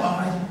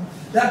lifeline.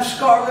 That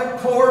scarlet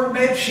cord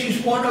meant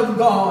she's one of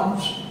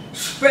God's.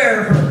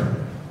 Spare her.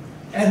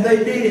 And they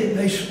did.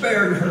 They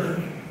spared her.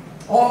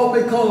 All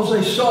because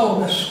they saw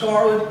the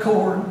scarlet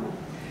cord.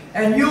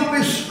 And you'll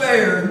be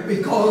spared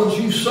because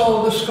you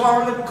saw the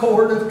scarlet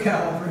cord of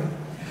Calvary.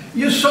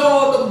 You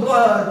saw the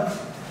blood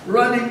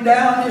running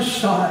down His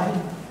side.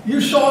 You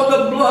saw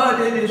the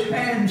blood in His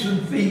hands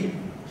and feet.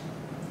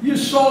 You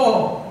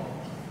saw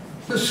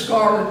the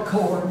scarlet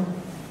cord.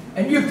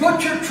 And you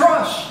put your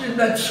trust in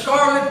that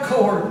scarlet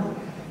cord.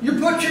 You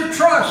put your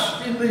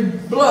trust in the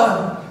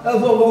blood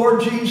of the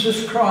Lord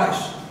Jesus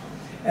Christ.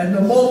 And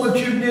the moment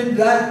you did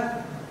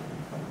that,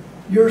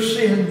 your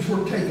sins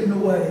were taken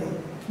away.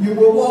 You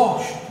were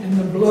washed in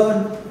the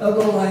blood of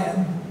the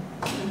Lamb.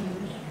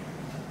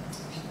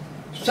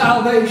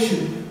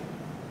 Salvation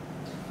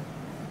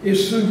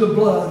is through the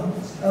blood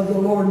of the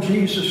Lord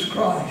Jesus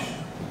Christ.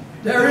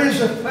 There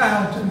is a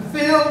fountain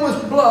filled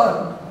with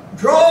blood,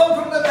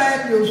 drawn from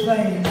Emmanuel's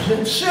veins,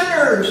 and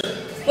sinners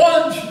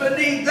plunged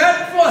beneath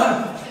that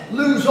flood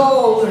lose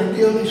all their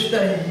guilty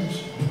stains.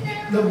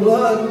 The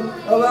blood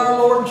of our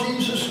Lord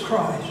Jesus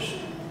Christ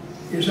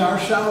is our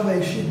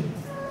salvation.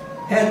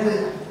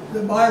 And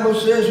the Bible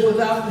says,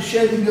 without the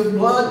shedding of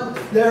blood,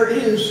 there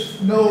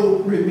is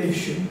no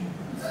remission.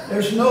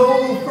 There's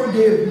no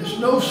forgiveness,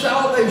 no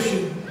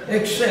salvation,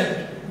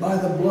 except by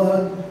the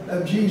blood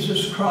of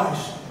Jesus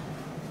Christ.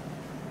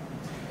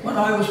 When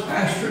I was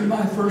pastoring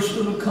my first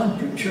little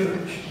country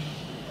church,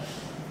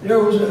 there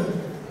was a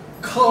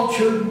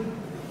cultured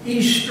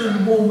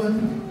Eastern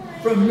woman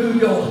from New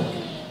York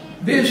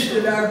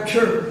visited our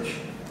church.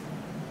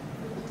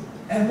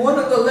 And one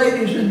of the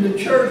ladies in the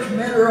church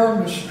met her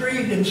on the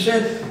street and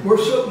said, "We're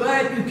so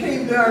glad you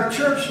came to our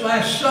church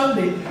last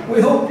Sunday. We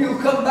hope you'll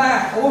come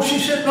back." Oh, she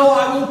said, "No,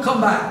 I won't come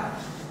back."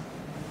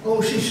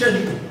 Oh, she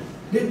said,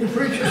 "Did the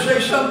preacher say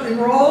something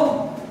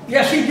wrong?"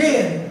 "Yes, he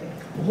did."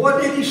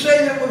 "What did he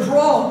say that was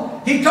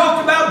wrong?" "He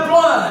talked about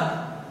blood."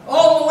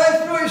 All the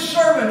way through his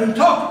sermon, he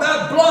talked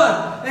about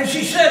blood. And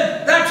she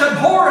said, that's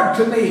abhorrent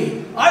to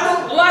me. I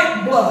don't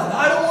like blood.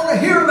 I don't want to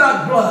hear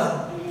about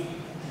blood.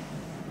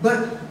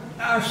 But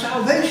our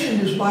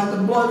salvation is by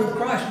the blood of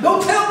Christ.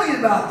 Don't tell me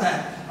about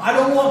that. I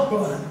don't want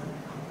blood.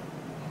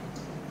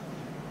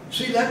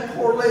 See, that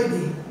poor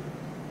lady,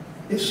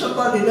 if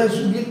somebody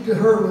doesn't get to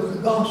her with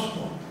the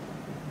gospel,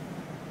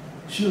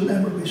 she'll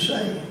never be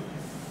saved.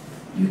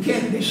 You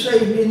can't be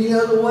saved any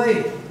other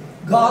way.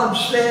 God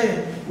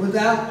said,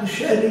 without the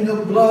shedding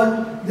of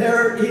blood,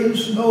 there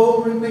is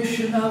no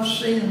remission of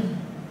sin.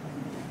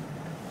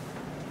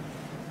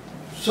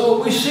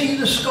 So we see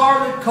the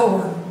scarlet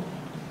cord.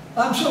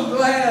 I'm so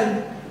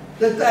glad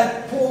that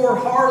that poor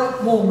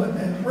harlot woman,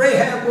 and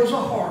Rahab was a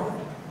harlot,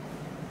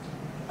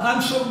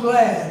 I'm so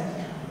glad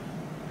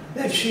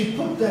that she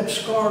put that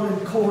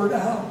scarlet cord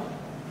out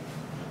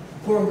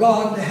for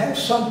God to have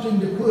something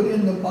to put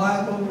in the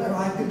Bible that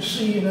I could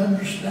see and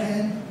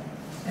understand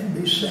and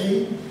be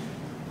saved.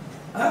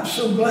 I'm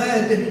so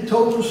glad that He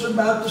told us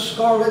about the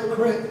scarlet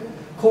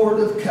cord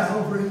of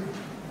Calvary.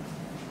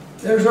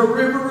 There's a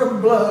river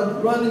of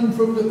blood running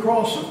from the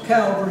cross of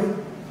Calvary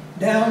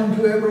down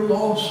to every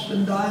lost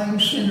and dying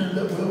sinner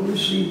that will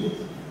receive it.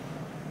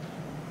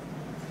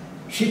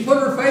 She put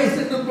her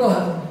faith in the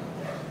blood,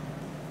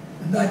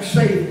 and that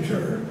saved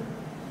her.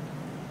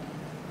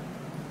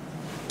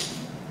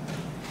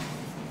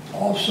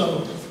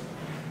 Also,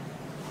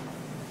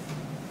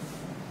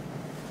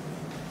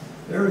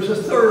 there is a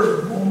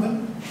third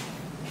woman,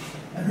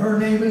 and her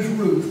name is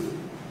Ruth.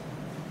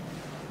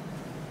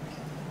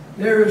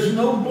 There is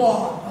no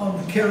blot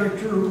on the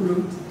character of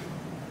Ruth.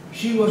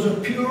 She was a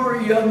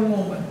pure young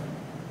woman,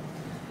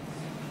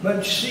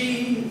 but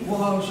she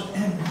was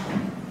a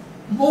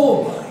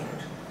Moabite.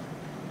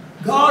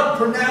 God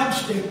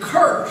pronounced a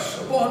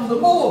curse upon the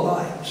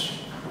Moabites.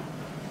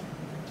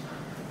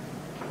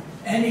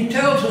 And He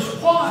tells us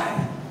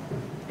why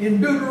in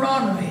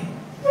Deuteronomy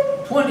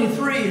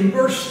 23 and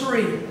verse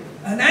 3.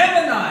 An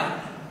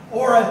Ammonite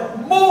or a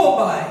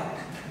Moabite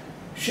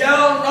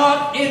shall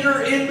not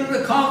enter into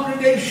the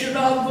congregation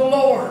of the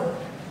Lord,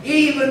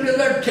 even to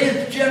their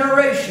 10th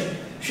generation.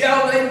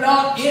 Shall they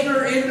not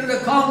enter into the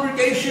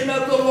congregation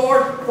of the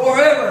Lord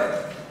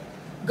forever?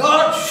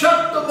 God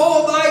shut the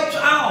Moabites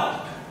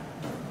out.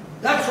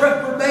 That's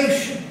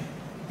reprobation.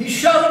 He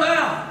shut them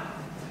out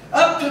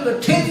up to the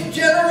 10th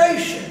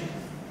generation.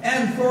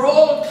 And for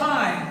all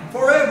time,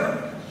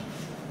 forever,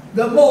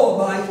 the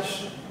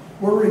Moabites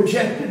were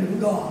rejected of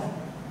God.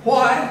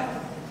 Why?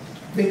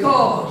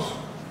 Because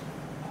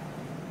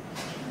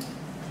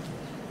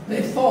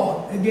they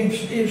fought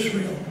against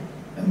Israel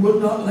and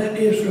would not let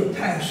Israel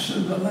pass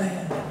through the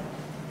land.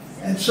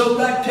 And so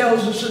that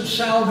tells us that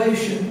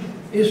salvation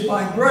is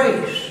by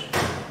grace.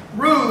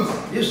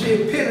 Ruth is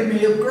the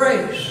epitome of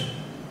grace.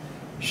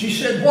 She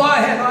said, why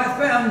have I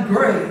found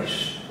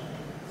grace?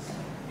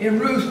 In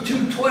Ruth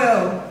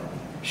 2:12,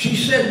 she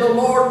said, the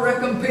Lord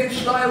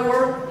recompense thy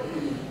work,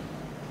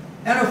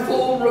 and a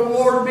full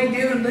reward be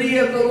given thee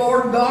of the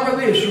Lord God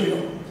of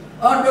Israel,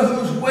 under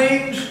whose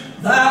wings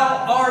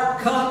thou art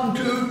come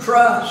to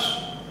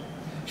trust.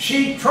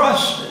 She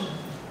trusted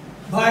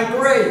by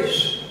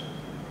grace,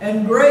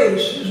 and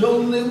grace is the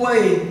only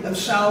way of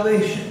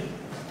salvation.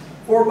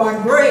 For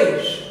by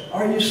grace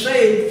are you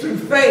saved through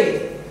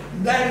faith.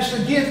 That is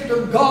the gift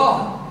of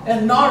God,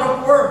 and not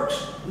of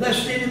works,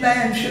 lest any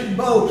man should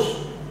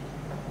boast.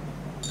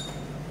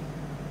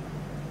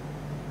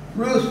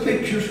 Ruth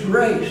pictures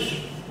grace.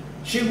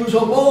 She was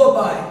a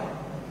Moabite.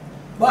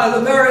 By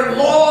the very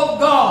law of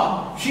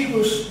God, she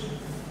was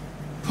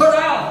put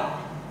out.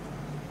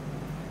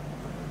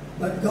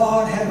 But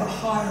God had a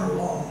higher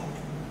law.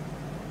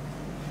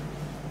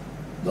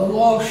 The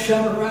law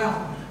shut her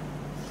out,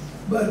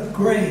 but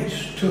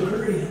grace took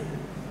her in.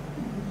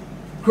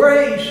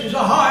 Grace is a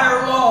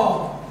higher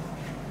law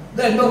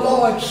than the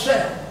law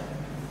itself.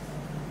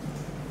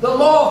 The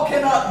law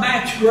cannot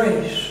match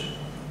grace.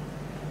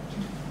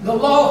 The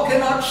law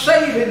cannot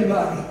save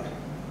anybody.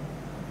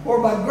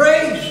 For by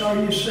grace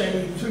are you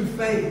saved through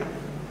faith.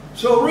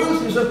 So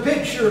Ruth is a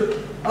picture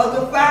of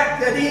the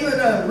fact that even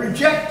a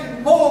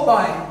rejected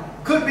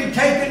Moabite could be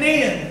taken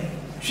in.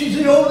 She's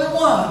the only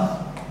one.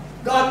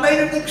 God made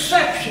an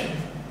exception.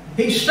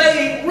 He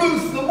saved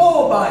Ruth the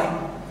Moabite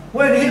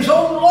when His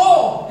own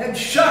law had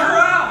shut her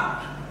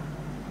out.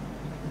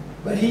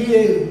 But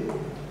He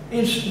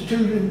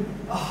instituted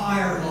a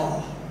higher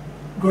law,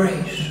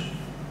 grace.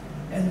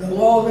 And the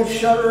law that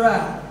shut her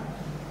out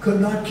could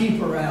not keep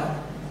her out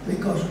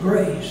because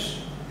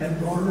grace had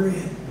brought her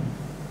in.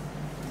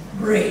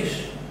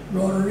 Grace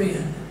brought her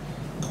in.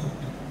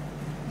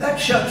 That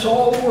shuts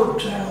all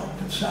works out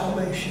of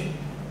salvation.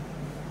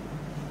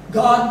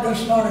 God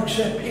does not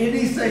accept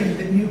anything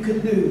that you can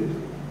do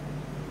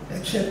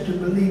except to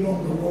believe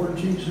on the Lord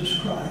Jesus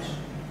Christ.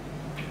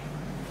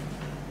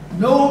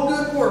 No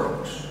good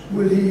works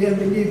will He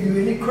ever give you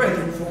any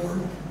credit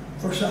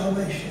for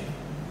salvation.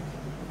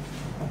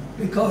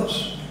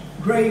 Because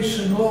grace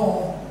and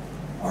law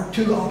are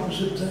two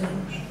opposite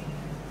things.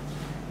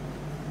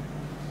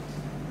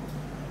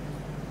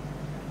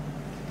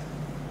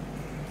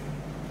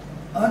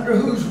 under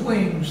whose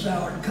wings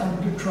thou art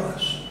come to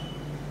trust.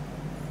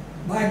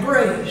 By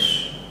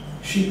grace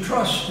she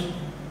trusted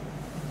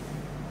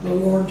the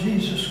Lord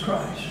Jesus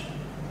Christ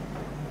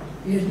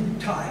in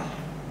tithe.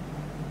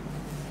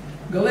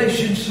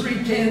 Galatians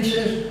 3:10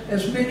 says,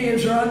 as many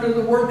as are under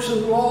the works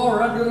of the law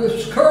are under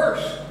this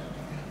curse.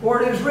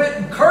 For it is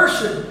written,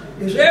 cursed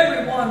is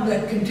everyone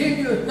that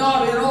continueth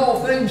not in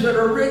all things that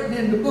are written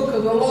in the book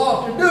of the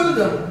law to do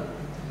them.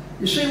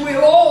 You see, we've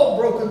all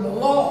broken the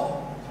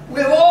law.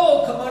 We've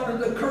all come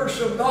under the curse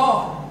of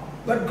God.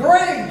 But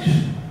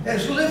grace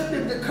has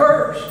lifted the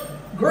curse.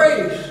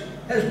 Grace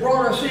has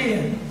brought us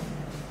in.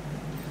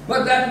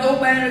 But that no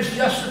man is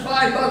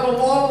justified by the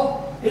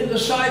law in the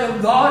sight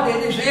of God,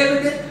 it is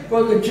evident,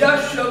 for the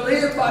just shall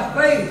live by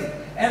faith.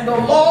 And the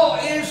law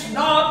is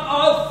not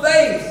of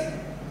faith.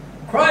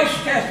 Christ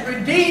hath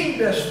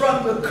redeemed us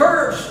from the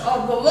curse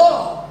of the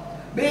law,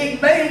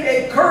 being made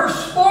a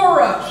curse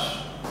for us.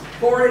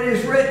 For it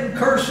is written,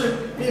 cursed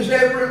is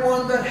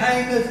everyone that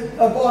hangeth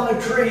upon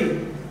a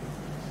tree.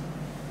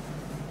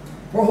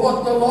 For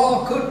what the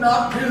law could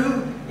not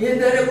do, in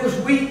that it was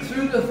weak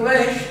through the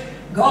flesh,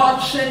 God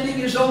sending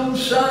his own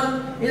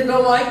Son in the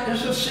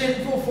likeness of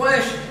sinful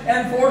flesh,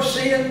 and for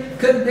sin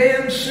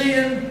condemned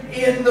sin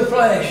in the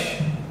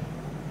flesh.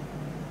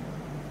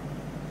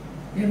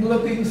 In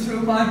looking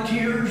through my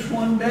tears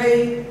one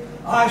day,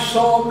 I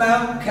saw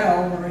Mount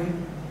Calvary.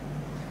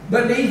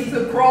 Beneath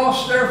the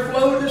cross there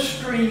flowed a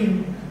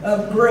stream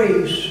of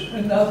grace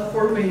enough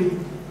for me.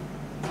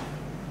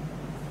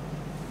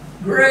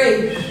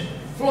 Grace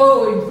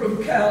flowing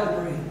from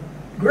Calvary.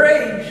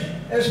 Grace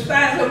as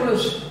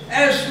fathomless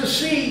as the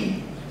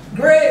sea.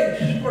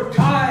 Grace for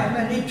time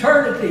and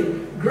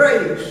eternity.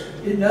 Grace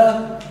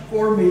enough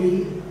for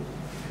me.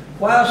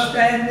 While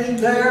standing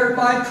there,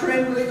 my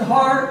trembling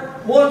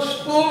heart, once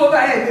full of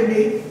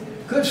agony,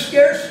 could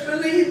scarce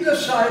believe the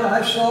sight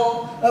I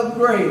saw of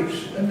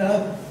grace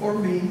enough for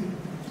me.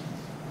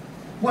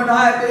 When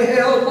I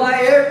beheld my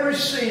every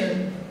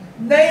sin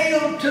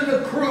nailed to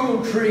the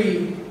cruel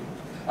tree,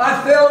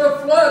 I felt a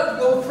flood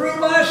go through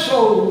my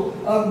soul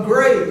of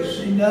grace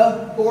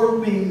enough for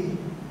me.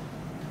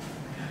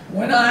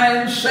 When I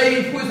am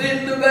safe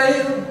within the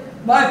veil,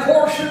 my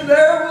portion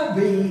there will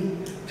be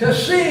to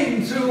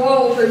sing through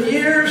all the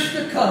years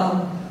to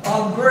come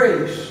of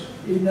grace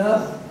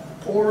enough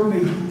for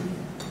me.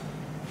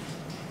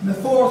 The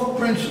fourth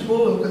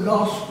principle of the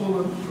gospel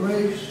of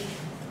grace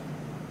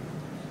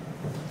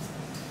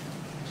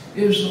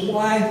is the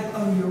wife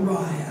of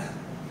Uriah.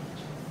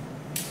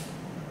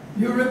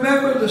 You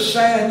remember the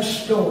sad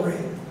story,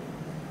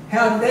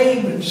 how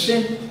David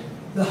sent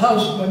the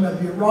husband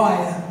of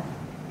Uriah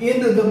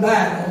into the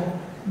battle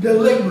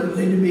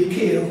deliberately to be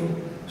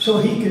killed so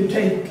he could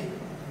take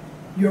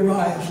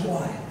Uriah's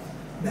wife,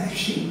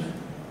 Bathsheba.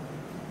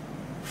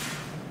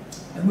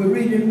 And we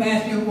read in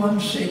Matthew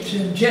 1:6,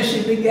 and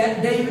Jesse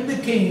begat David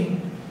the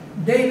king.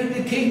 David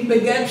the king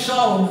begat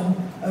Solomon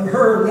of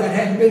her that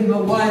had been the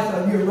wife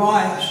of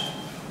Uriah.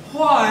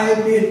 Why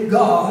did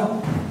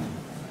God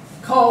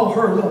call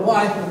her the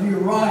wife of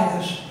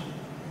Uriah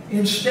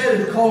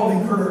instead of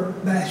calling her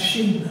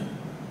Bathsheba?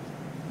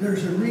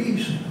 There's a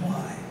reason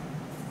why.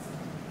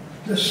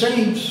 The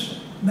saints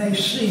may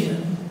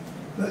sin,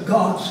 but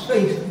God's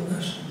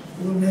faithfulness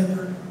will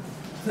never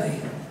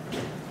fail.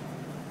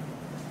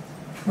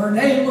 Her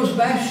name was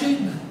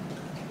Bathsheba.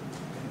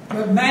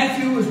 But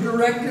Matthew was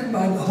directed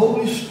by the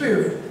Holy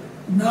Spirit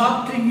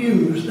not to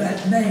use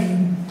that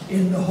name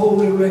in the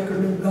holy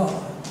record of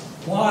God.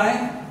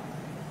 Why?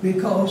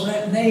 Because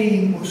that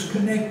name was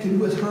connected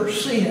with her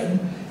sin,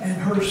 and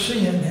her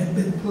sin had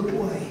been put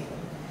away.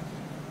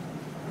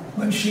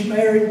 When she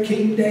married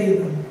King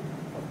David,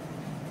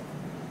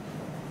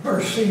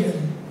 her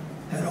sin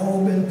had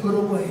all been put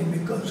away,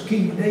 because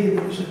King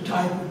David is a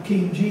type of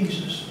King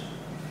Jesus.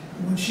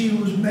 When she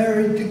was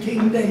married to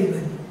King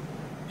David,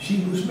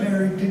 she was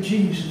married to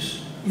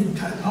Jesus in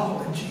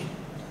typology.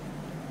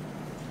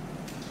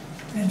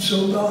 And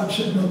so God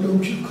said, no,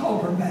 don't you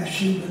call her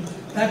Bathsheba.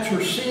 That's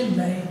her sin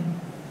name.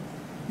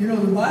 You know,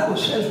 the Bible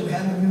says we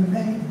have a new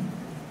name.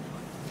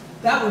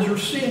 That was her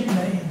sin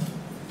name.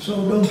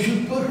 So don't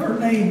you put her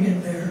name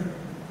in there.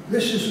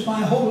 This is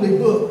my holy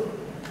book.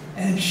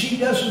 And she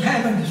doesn't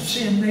have a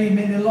sin name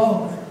any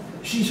longer.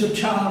 She's a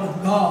child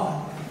of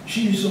God.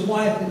 She's the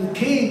wife of the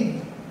king.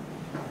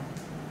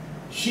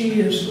 She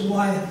is the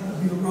wife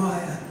of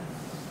Uriah.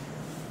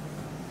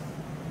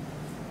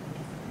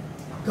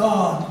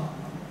 God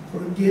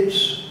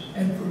forgets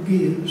and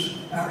forgives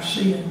our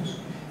sins.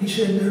 He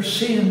said, their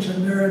sins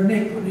and their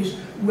iniquities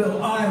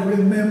will I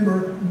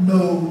remember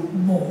no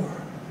more.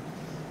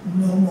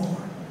 No more.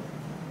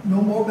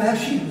 No more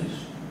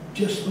Bathshebas.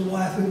 Just the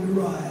wife of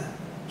Uriah.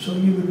 So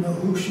you would know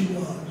who she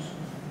was.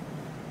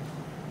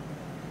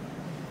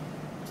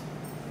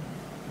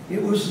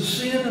 It was the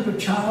sin of a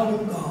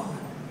child of God.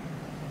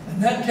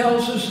 And that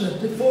tells us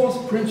that the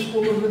fourth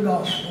principle of the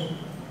gospel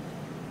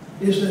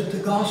is that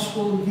the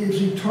gospel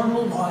gives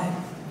eternal life.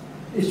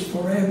 It's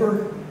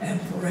forever and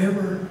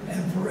forever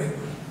and forever.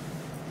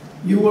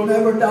 You will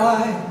never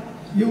die.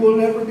 You will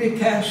never be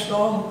cast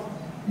off.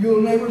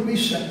 you'll never be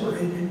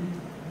separated.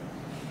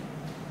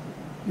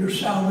 Your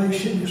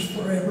salvation is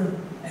forever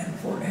and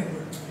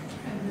forever.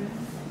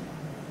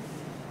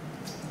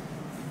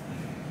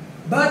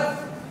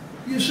 But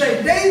you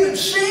say, David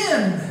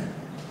sinned.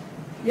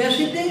 Yes,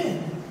 he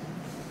did.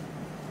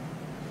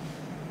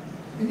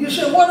 And you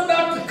say, what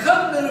about the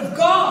covenant of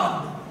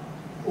God?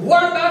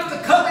 What about the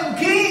coming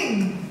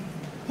king?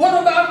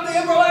 What about the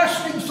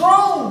everlasting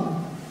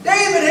throne?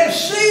 David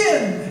has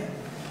sinned.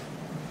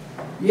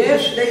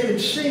 Yes, David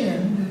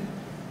sinned,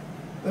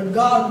 but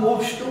God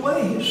washed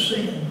away his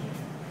sin.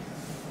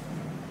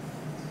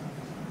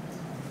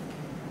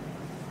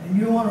 And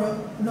you want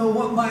to know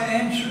what my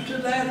answer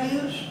to that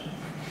is?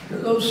 To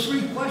those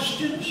three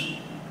questions?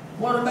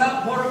 What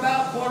about, what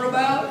about, what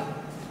about?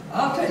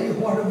 I'll tell you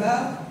what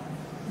about.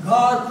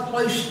 God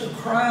placed the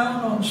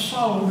crown on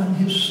Solomon,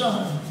 his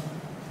son.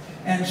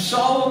 And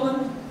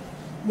Solomon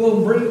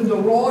will bring the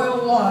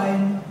royal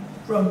line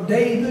from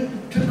David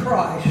to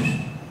Christ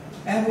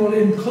and will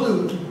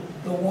include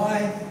the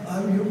wife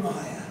of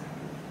Uriah.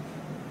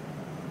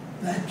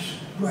 That's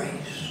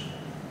grace.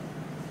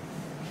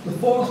 The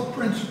fourth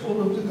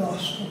principle of the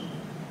gospel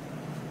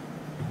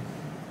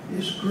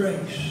is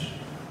grace,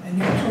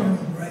 and eternal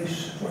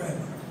grace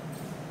forever.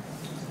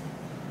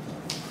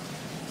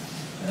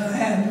 And I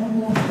have one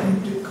more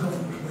thing to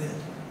close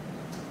with.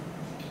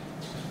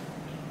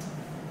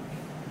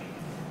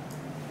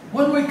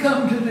 When we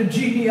come to the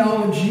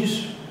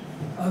genealogies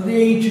of the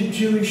ancient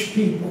Jewish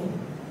people,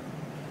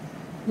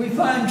 we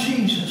find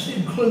Jesus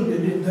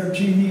included in their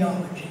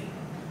genealogy.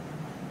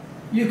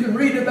 You can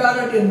read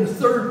about it in the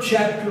 3rd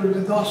chapter of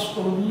the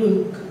Gospel of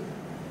Luke.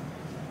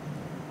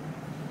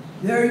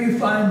 There you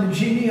find the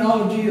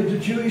genealogy of the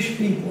Jewish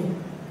people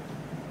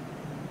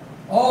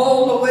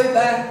all the way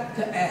back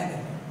to Adam.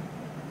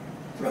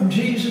 From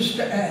Jesus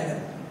to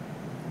Adam.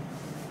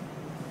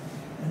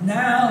 And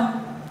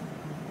now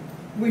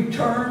we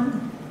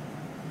turn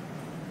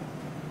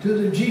to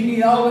the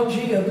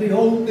genealogy of the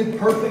only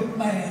perfect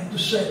man, the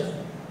 7th.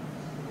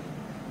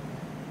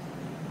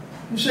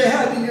 You say,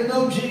 how do you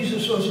know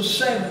Jesus was a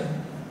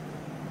 7?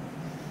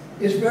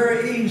 It's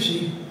very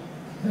easy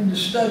in the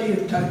study of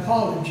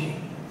typology.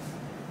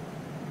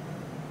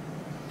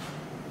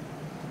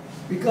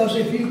 Because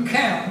if you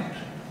count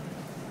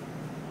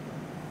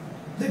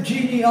the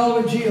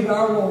genealogy of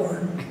our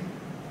Lord,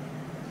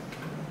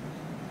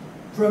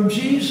 from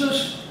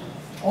Jesus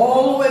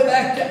all the way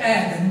back to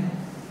Adam,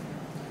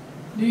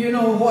 do you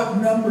know what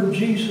number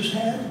Jesus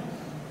had?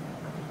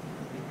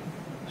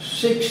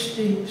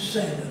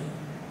 67.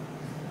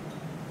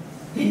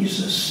 He's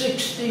the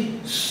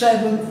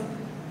 67th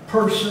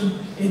person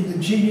in the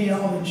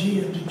genealogy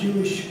of the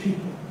Jewish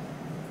people.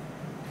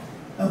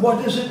 And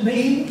what does it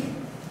mean?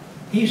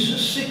 He's the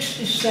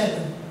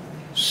 67th.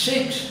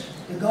 6,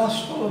 the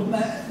gospel of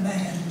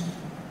man.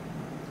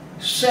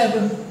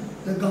 7,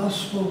 the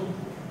gospel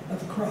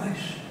of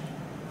Christ.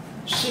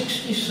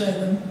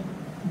 67,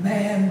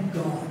 man,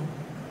 God.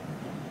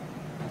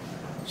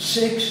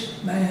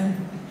 6,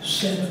 man,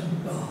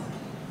 7, God.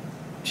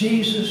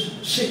 Jesus,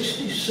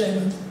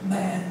 67th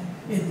man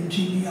in the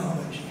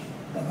genealogy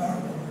of our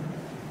Lord.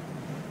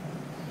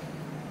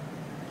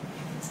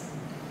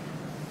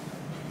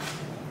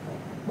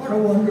 What a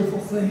wonderful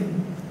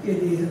thing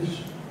it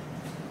is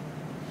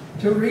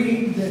to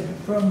read that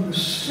from the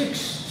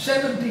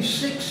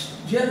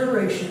 76th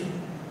generation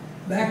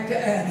back to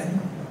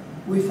Adam,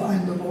 we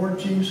find the Lord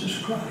Jesus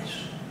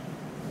Christ,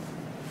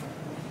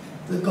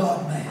 the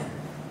God-man.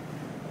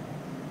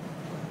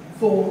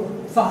 4,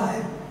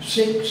 5,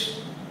 6,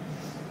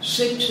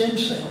 6 and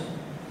 7,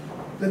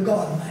 the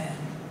God-man.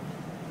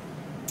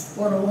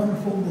 What a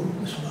wonderful book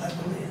this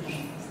Bible is.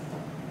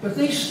 But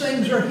these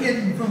things are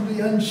hidden from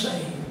the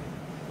unsaved.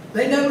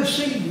 They never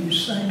see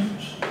these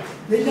things.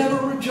 They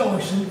never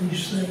rejoice in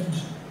these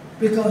things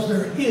because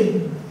they're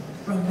hidden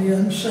from the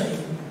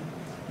unsaved.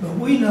 But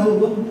we know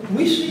them,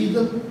 we see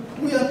them,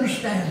 we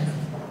understand them.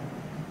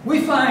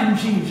 We find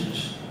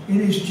Jesus in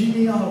his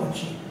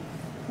genealogy.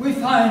 We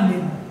find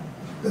him,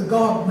 the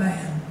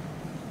God-man,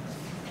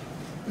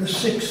 the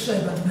 6th,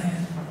 7th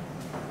man,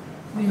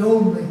 the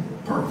only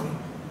perfect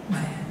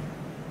man.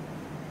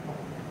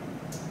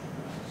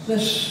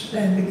 Let's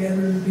stand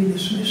together and be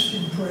dismissed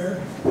in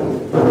prayer.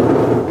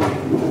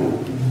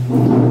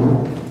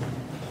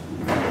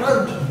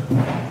 Brother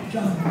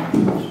John.